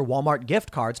 $200 Walmart gift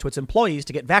cards to its employees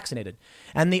to get vaccinated.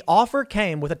 And the offer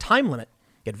came with a time limit.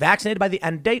 Get vaccinated by the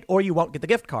end date or you won't get the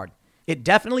gift card. It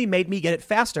definitely made me get it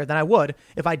faster than I would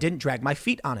if I didn't drag my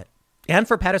feet on it. And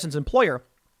for Patterson's employer,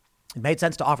 it made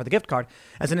sense to offer the gift card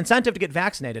as an incentive to get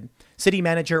vaccinated. City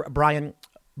manager Brian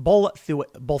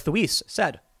Bolthuis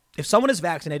said, if someone is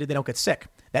vaccinated, they don't get sick.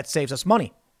 That saves us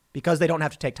money because they don't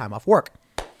have to take time off work.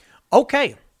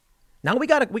 Okay. Now we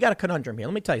got a conundrum here.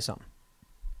 Let me tell you something.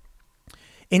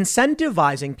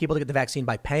 Incentivizing people to get the vaccine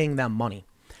by paying them money.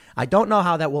 I don't know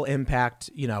how that will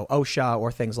impact, OSHA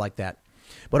or things like that.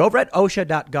 But over at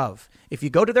OSHA.gov, if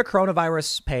you go to their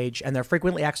coronavirus page and their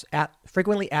frequently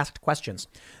asked questions,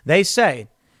 they say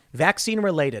vaccine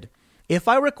related. If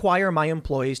I require my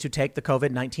employees to take the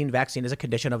COVID-19 vaccine as a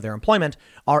condition of their employment,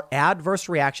 are adverse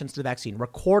reactions to the vaccine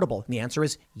recordable? And the answer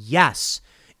is yes.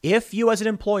 If you as an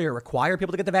employer require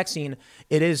people to get the vaccine,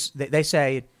 it is, they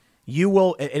say,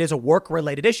 it is a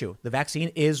work-related issue. The vaccine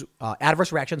is,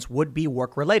 adverse reactions would be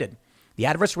work-related. The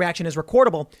adverse reaction is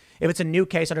recordable if it's a new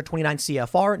case under 29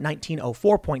 CFR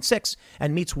 1904.6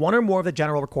 and meets one or more of the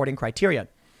general recording criteria.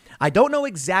 I don't know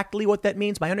exactly what that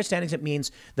means. My understanding is it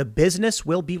means the business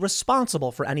will be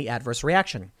responsible for any adverse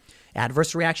reaction.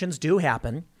 Adverse reactions do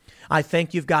happen. I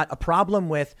think you've got a problem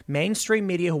with mainstream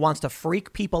media who wants to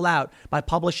freak people out by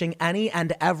publishing any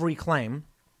and every claim.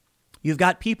 You've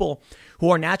got people who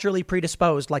are naturally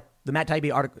predisposed, like the Matt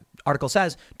Taibbi article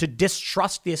says, to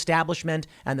distrust the establishment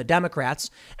and the Democrats.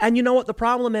 And you know what the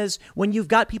problem is? When you've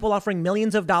got people offering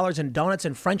millions of dollars in donuts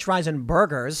and French fries and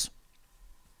burgers.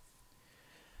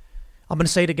 I'm going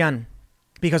to say it again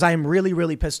because I am really,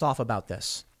 really pissed off about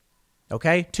this.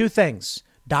 Okay, two things.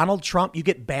 Donald Trump, you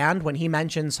get banned when he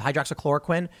mentions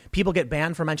hydroxychloroquine. People get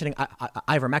banned for mentioning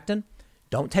ivermectin.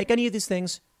 Don't take any of these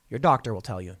things. Your doctor will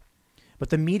tell you.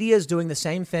 But the media is doing the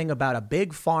same thing about a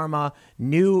big pharma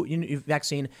new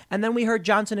vaccine. And then we heard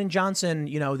Johnson & Johnson,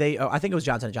 I think it was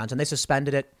Johnson & Johnson. They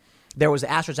suspended it. There was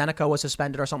AstraZeneca was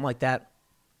suspended or something like that.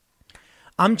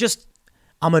 I'm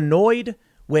annoyed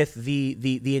with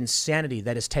the insanity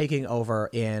that is taking over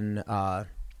in our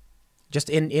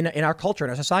culture, in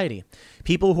our society.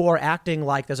 People who are acting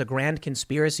like there's a grand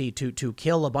conspiracy to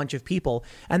kill a bunch of people.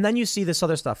 And then you see this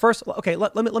other stuff. First, okay,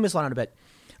 let me slow down a bit.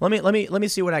 Let me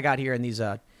see what I got here in these.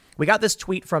 We got this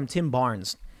tweet from Tim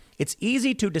Barnes. It's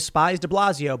easy to despise de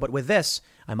Blasio, but with this,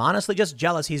 I'm honestly just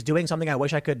jealous he's doing something I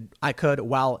wish I could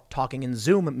while talking in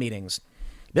Zoom meetings.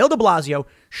 Bill de Blasio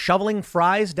shoveling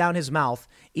fries down his mouth,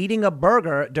 eating a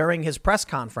burger during his press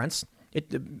conference.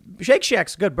 Shake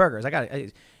Shack's good burgers. I got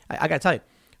to tell you,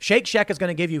 Shake Shack is going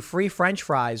to give you free French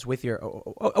fries with your.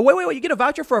 Wait! You get a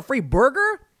voucher for a free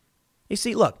burger? You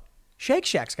see, look, Shake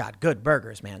Shack's got good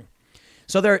burgers, man.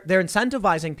 So they're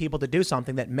incentivizing people to do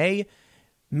something that may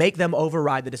make them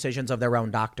override the decisions of their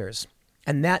own doctors.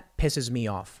 And that pisses me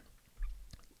off.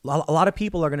 A lot of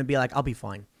people are going to be like, I'll be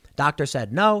fine. Doctor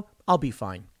said, no, I'll be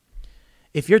fine.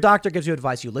 If your doctor gives you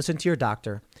advice, you listen to your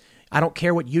doctor. I don't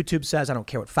care what YouTube says. I don't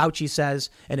care what Fauci says.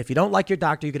 And if you don't like your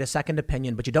doctor, you get a second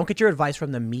opinion, but you don't get your advice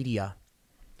from the media.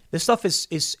 This stuff is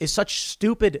such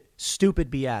stupid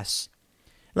BS.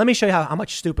 Let me show you how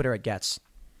much stupider it gets.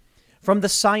 From the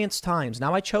Science Times.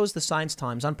 Now, I chose the Science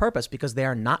Times on purpose because they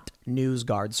are not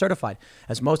NewsGuard certified.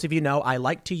 As most of you know, I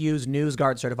like to use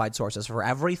NewsGuard certified sources for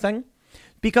everything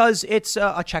because it's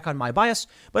a check on my bias,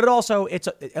 but it's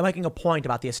making a point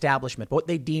about the establishment, what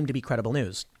they deem to be credible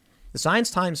news. The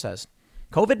Science Times says,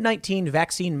 COVID-19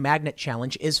 vaccine magnet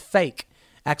challenge is fake.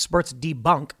 Experts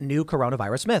debunk new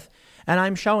coronavirus myth. And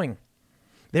I'm showing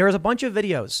there is a bunch of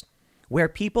videos where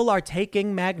people are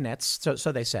taking magnets,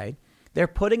 so they say, they're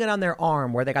putting it on their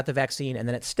arm where they got the vaccine and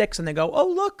then it sticks and they go, oh,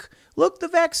 look, the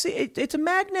vaccine, it's a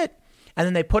magnet. And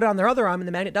then they put it on their other arm and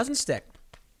the magnet doesn't stick.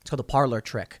 It's called the parlor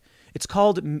trick. It's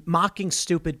called mocking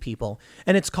stupid people.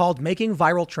 And it's called making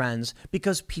viral trends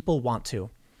because people want to.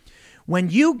 When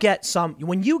you get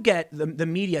the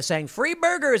media saying free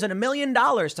burgers and $1 million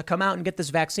to come out and get this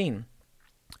vaccine,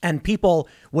 and people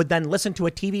would then listen to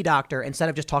a TV doctor instead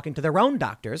of just talking to their own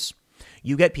doctors,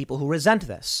 you get people who resent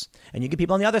this, and you get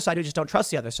people on the other side who just don't trust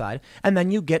the other side. And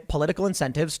then you get political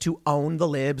incentives to own the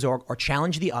libs or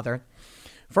challenge the other.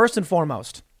 First and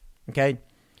foremost, okay,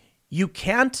 you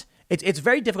can't. It's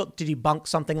very difficult to debunk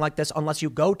something like this unless you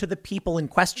go to the people in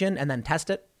question and then test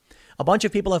it. A bunch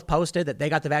of people have posted that they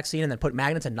got the vaccine and then put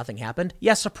magnets and nothing happened.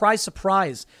 Yes, surprise,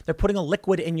 surprise. They're putting a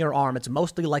liquid in your arm. It's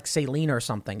mostly like saline or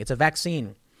something. It's a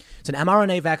vaccine. It's an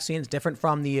mRNA vaccine. It's different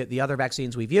from the other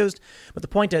vaccines we've used. But the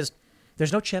point is,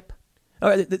 there's no chip.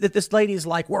 This lady's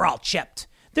like, we're all chipped.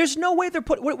 There's no way they're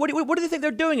put. What do they think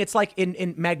they're doing? It's like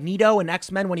in Magneto and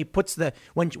X-Men when he puts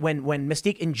when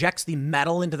Mystique injects the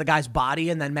metal into the guy's body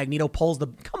and then Magneto pulls the.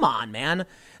 Come on, man.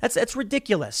 That's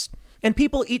ridiculous. And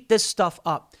people eat this stuff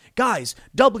up. Guys,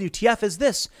 WTF is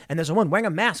this? And there's a woman wearing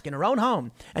a mask in her own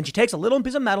home. And she takes a little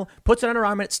piece of metal, puts it on her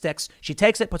arm and it sticks. She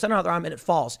takes it, puts it on her other arm and it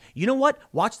falls. You know what?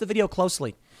 Watch the video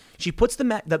closely. She puts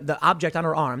the object on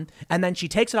her arm and then she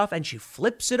takes it off and she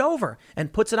flips it over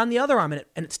and puts it on the other arm and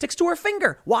it sticks to her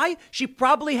finger. Why? She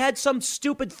probably had some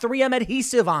stupid 3M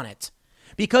adhesive on it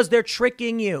because they're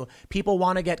tricking you. People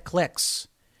want to get clicks.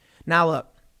 Now, look.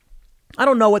 I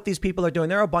don't know what these people are doing.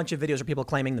 There are a bunch of videos of people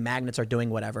claiming the magnets are doing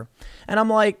whatever. And I'm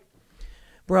like,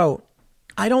 bro,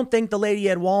 I don't think the lady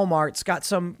at Walmart's got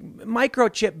some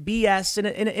microchip BS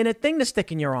in a thing to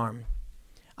stick in your arm.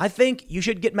 I think you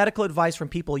should get medical advice from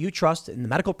people you trust in the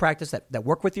medical practice that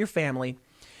work with your family,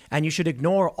 and you should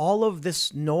ignore all of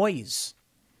this noise.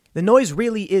 The noise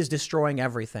really is destroying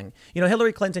everything. You know,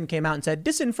 Hillary Clinton came out and said,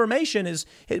 disinformation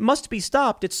it must be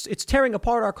stopped. It's tearing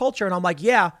apart our culture. And I'm like,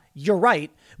 yeah, you're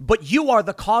right. But you are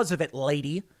the cause of it,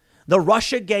 lady. The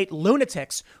Russiagate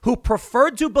lunatics who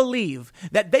preferred to believe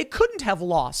that they couldn't have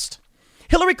lost.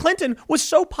 Hillary Clinton was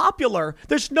so popular.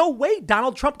 There's no way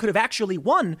Donald Trump could have actually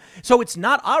won. So it's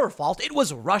not our fault. It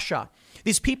was Russia.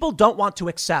 These people don't want to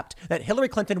accept that Hillary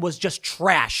Clinton was just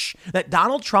trash, that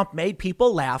Donald Trump made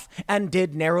people laugh and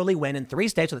did narrowly win in 3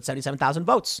 states with 77,000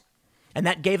 votes. And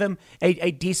that gave him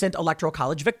a decent electoral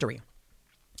college victory.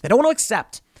 They don't want to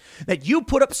accept that you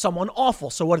put up someone awful.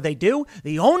 So what do?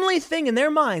 The only thing in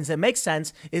their minds that makes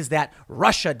sense is that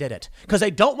Russia did it, because they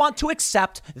don't want to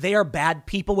accept they are bad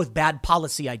people with bad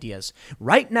policy ideas.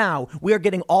 Right now, we are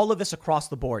getting all of this across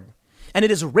the board, and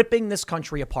it is ripping this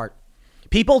country apart.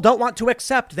 People don't want to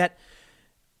accept that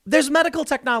there's medical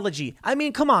technology. I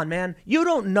mean, come on, man. You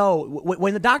don't know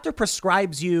when the doctor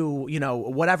prescribes you,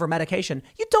 whatever medication,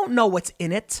 you don't know what's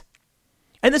in it.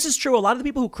 And this is true. A lot of the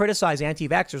people who criticize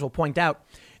anti-vaxxers will point out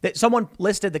that someone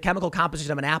listed the chemical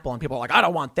composition of an apple and people are like, I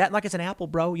don't want that. Like, it's an apple,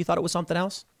 bro. You thought it was something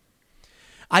else?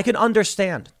 I can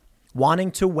understand wanting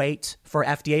to wait for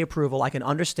FDA approval. I can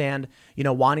understand,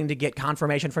 wanting to get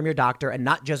confirmation from your doctor and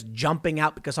not just jumping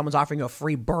out because someone's offering you a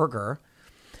free burger.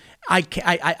 I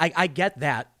get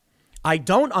that. I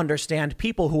don't understand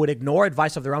people who would ignore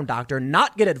advice of their own doctor,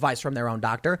 not get advice from their own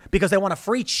doctor because they want a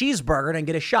free cheeseburger and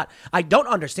get a shot. I don't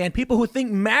understand people who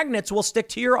think magnets will stick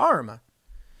to your arm.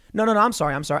 No, I'm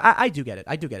sorry. I do get it.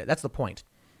 That's the point.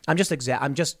 I'm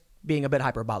just being a bit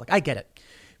hyperbolic. I get it.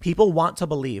 People want to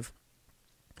believe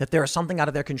that there is something out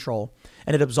of their control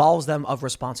and it absolves them of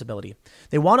responsibility.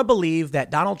 They want to believe that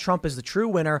Donald Trump is the true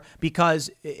winner because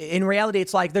in reality,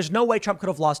 it's like, there's no way Trump could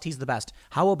have lost. He's the best.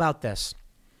 How about this?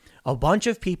 A bunch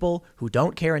of people who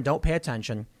don't care and don't pay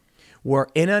attention were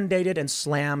inundated and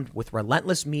slammed with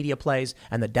relentless media plays.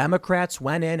 And the Democrats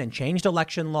went in and changed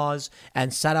election laws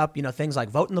and set up, things like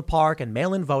vote in the park and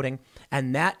mail-in voting.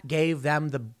 And that gave them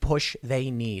the push they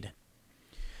need.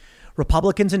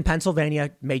 Republicans in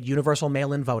Pennsylvania made universal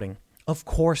mail-in voting. Of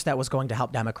course, that was going to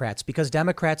help Democrats because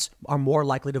Democrats are more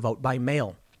likely to vote by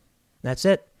mail. That's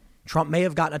it. Trump may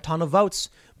have gotten a ton of votes,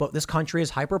 but this country is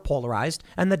hyper-polarized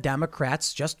and the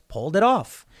Democrats just pulled it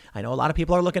off. I know a lot of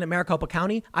people are looking at Maricopa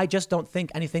County. I just don't think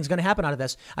anything's going to happen out of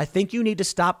this. I think you need to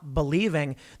stop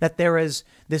believing that there is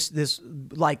this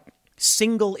like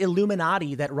single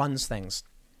Illuminati that runs things.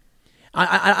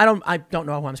 I don't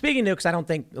know who I'm speaking to because I don't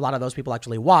think a lot of those people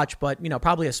actually watch, but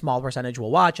probably a small percentage will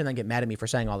watch and then get mad at me for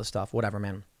saying all this stuff. Whatever,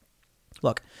 man.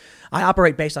 Look, I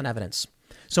operate based on evidence.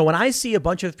 So when I see a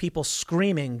bunch of people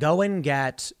screaming, go and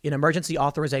get an emergency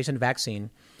authorization vaccine,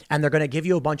 and they're going to give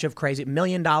you a bunch of crazy $1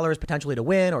 million potentially to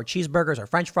win, or cheeseburgers or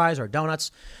French fries or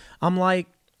donuts, I'm like,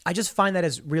 I just find that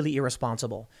is really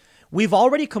irresponsible. We've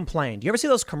already complained. You ever see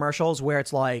those commercials where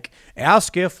it's like,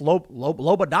 ask if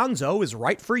Lobodonzo is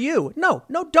right for you? No,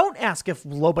 don't ask if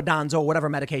Lobodonzo or whatever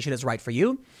medication is right for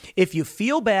you. If you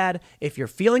feel bad, if you're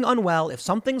feeling unwell, if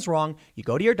something's wrong, you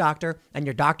go to your doctor and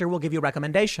your doctor will give you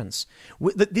recommendations.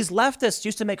 These leftists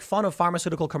used to make fun of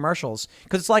pharmaceutical commercials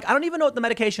because it's like, I don't even know what the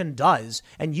medication does.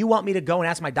 And you want me to go and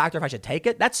ask my doctor if I should take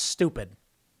it? That's stupid.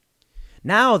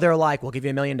 Now they're like, we'll give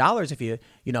you $1 million if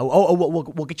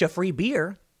we'll get you a free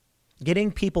beer.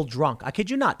 Getting people drunk. I kid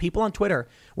you not. People on Twitter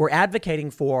were advocating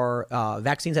for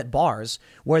vaccines at bars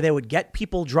where they would get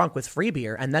people drunk with free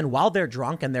beer. And then while they're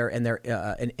drunk and their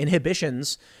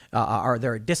inhibitions or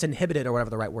they're disinhibited or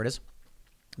whatever the right word is,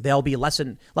 they'll be less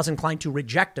inclined to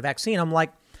reject a vaccine. I'm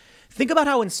like, think about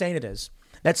how insane it is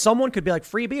that someone could be like,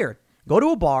 free beer. Go to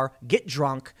a bar, get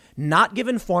drunk, not give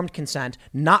informed consent,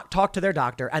 not talk to their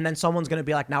doctor. And then someone's going to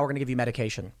be like, now we're going to give you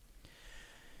medication.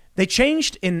 They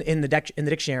changed in the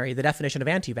dictionary the definition of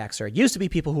anti-vaxxer. It used to be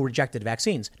people who rejected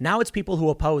vaccines. Now it's people who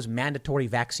oppose mandatory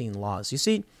vaccine laws. You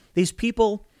see, these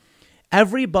people,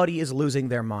 everybody is losing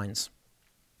their minds.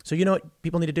 So you know what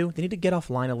people need to do? They need to get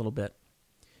offline a little bit.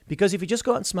 Because if you just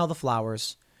go out and smell the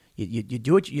flowers, you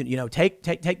do it, take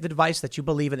the advice that you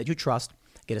believe in, that you trust,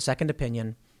 get a second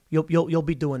opinion, you'll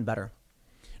be doing better.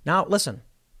 Now, listen,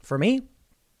 for me,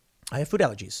 I have food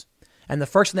allergies. And the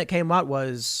first thing that came out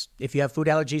was, if you have food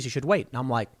allergies, you should wait. And I'm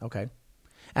like, okay.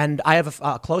 And I have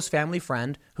a close family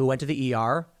friend who went to the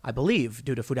ER, I believe,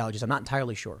 due to food allergies. I'm not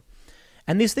entirely sure.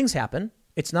 And these things happen.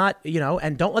 It's not,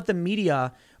 and don't let the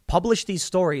media publish these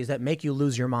stories that make you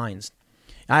lose your minds.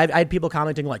 I had people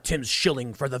commenting like, Tim's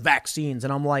shilling for the vaccines.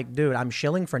 And I'm like, dude, I'm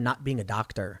shilling for not being a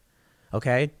doctor.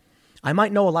 Okay. I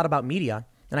might know a lot about media,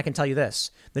 And I can tell you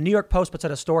this. The New York Post puts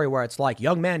out a story where it's like,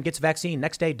 young man gets vaccine,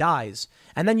 next day dies.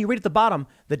 And then you read at the bottom,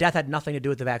 the death had nothing to do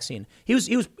with the vaccine. He was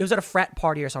at a frat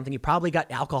party or something. He probably got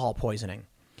alcohol poisoning.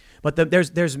 But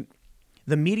the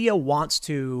media wants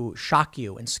to shock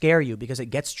you and scare you because it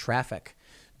gets traffic.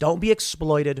 Don't be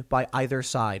exploited by either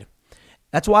side.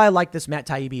 That's why I like this Matt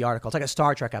Taibbi article. It's like a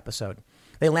Star Trek episode.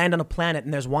 They land on a planet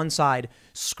and there's one side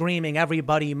screaming,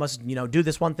 everybody must, do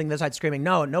this one thing. The other side screaming,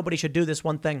 no, nobody should do this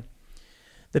one thing.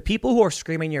 The people who are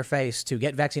screaming in your face to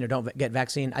get vaccine or don't get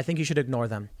vaccine, I think you should ignore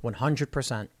them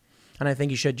 100%. And I think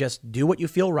you should just do what you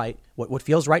feel right, what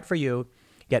feels right for you,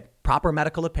 get proper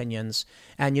medical opinions.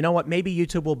 And you know what? Maybe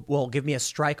YouTube will give me a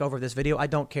strike over this video. I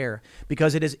don't care,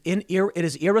 because it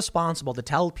is irresponsible to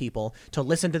tell people to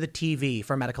listen to the TV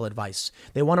for medical advice.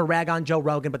 They want to rag on Joe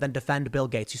Rogan, but then defend Bill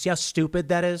Gates. You see how stupid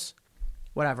that is?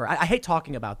 Whatever. I hate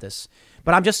talking about this,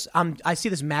 but I see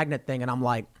this magnet thing and I'm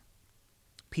like,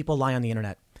 people lie on the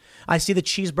internet. I see the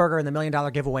cheeseburger and the $1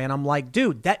 million giveaway and I'm like,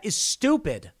 dude, that is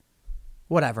stupid.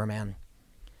 Whatever, man.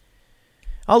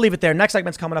 I'll leave it there. Next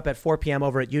segment's coming up at 4 p.m.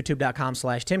 over at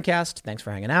youtube.com/Timcast. Thanks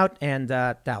for hanging out, and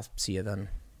I'll see you then.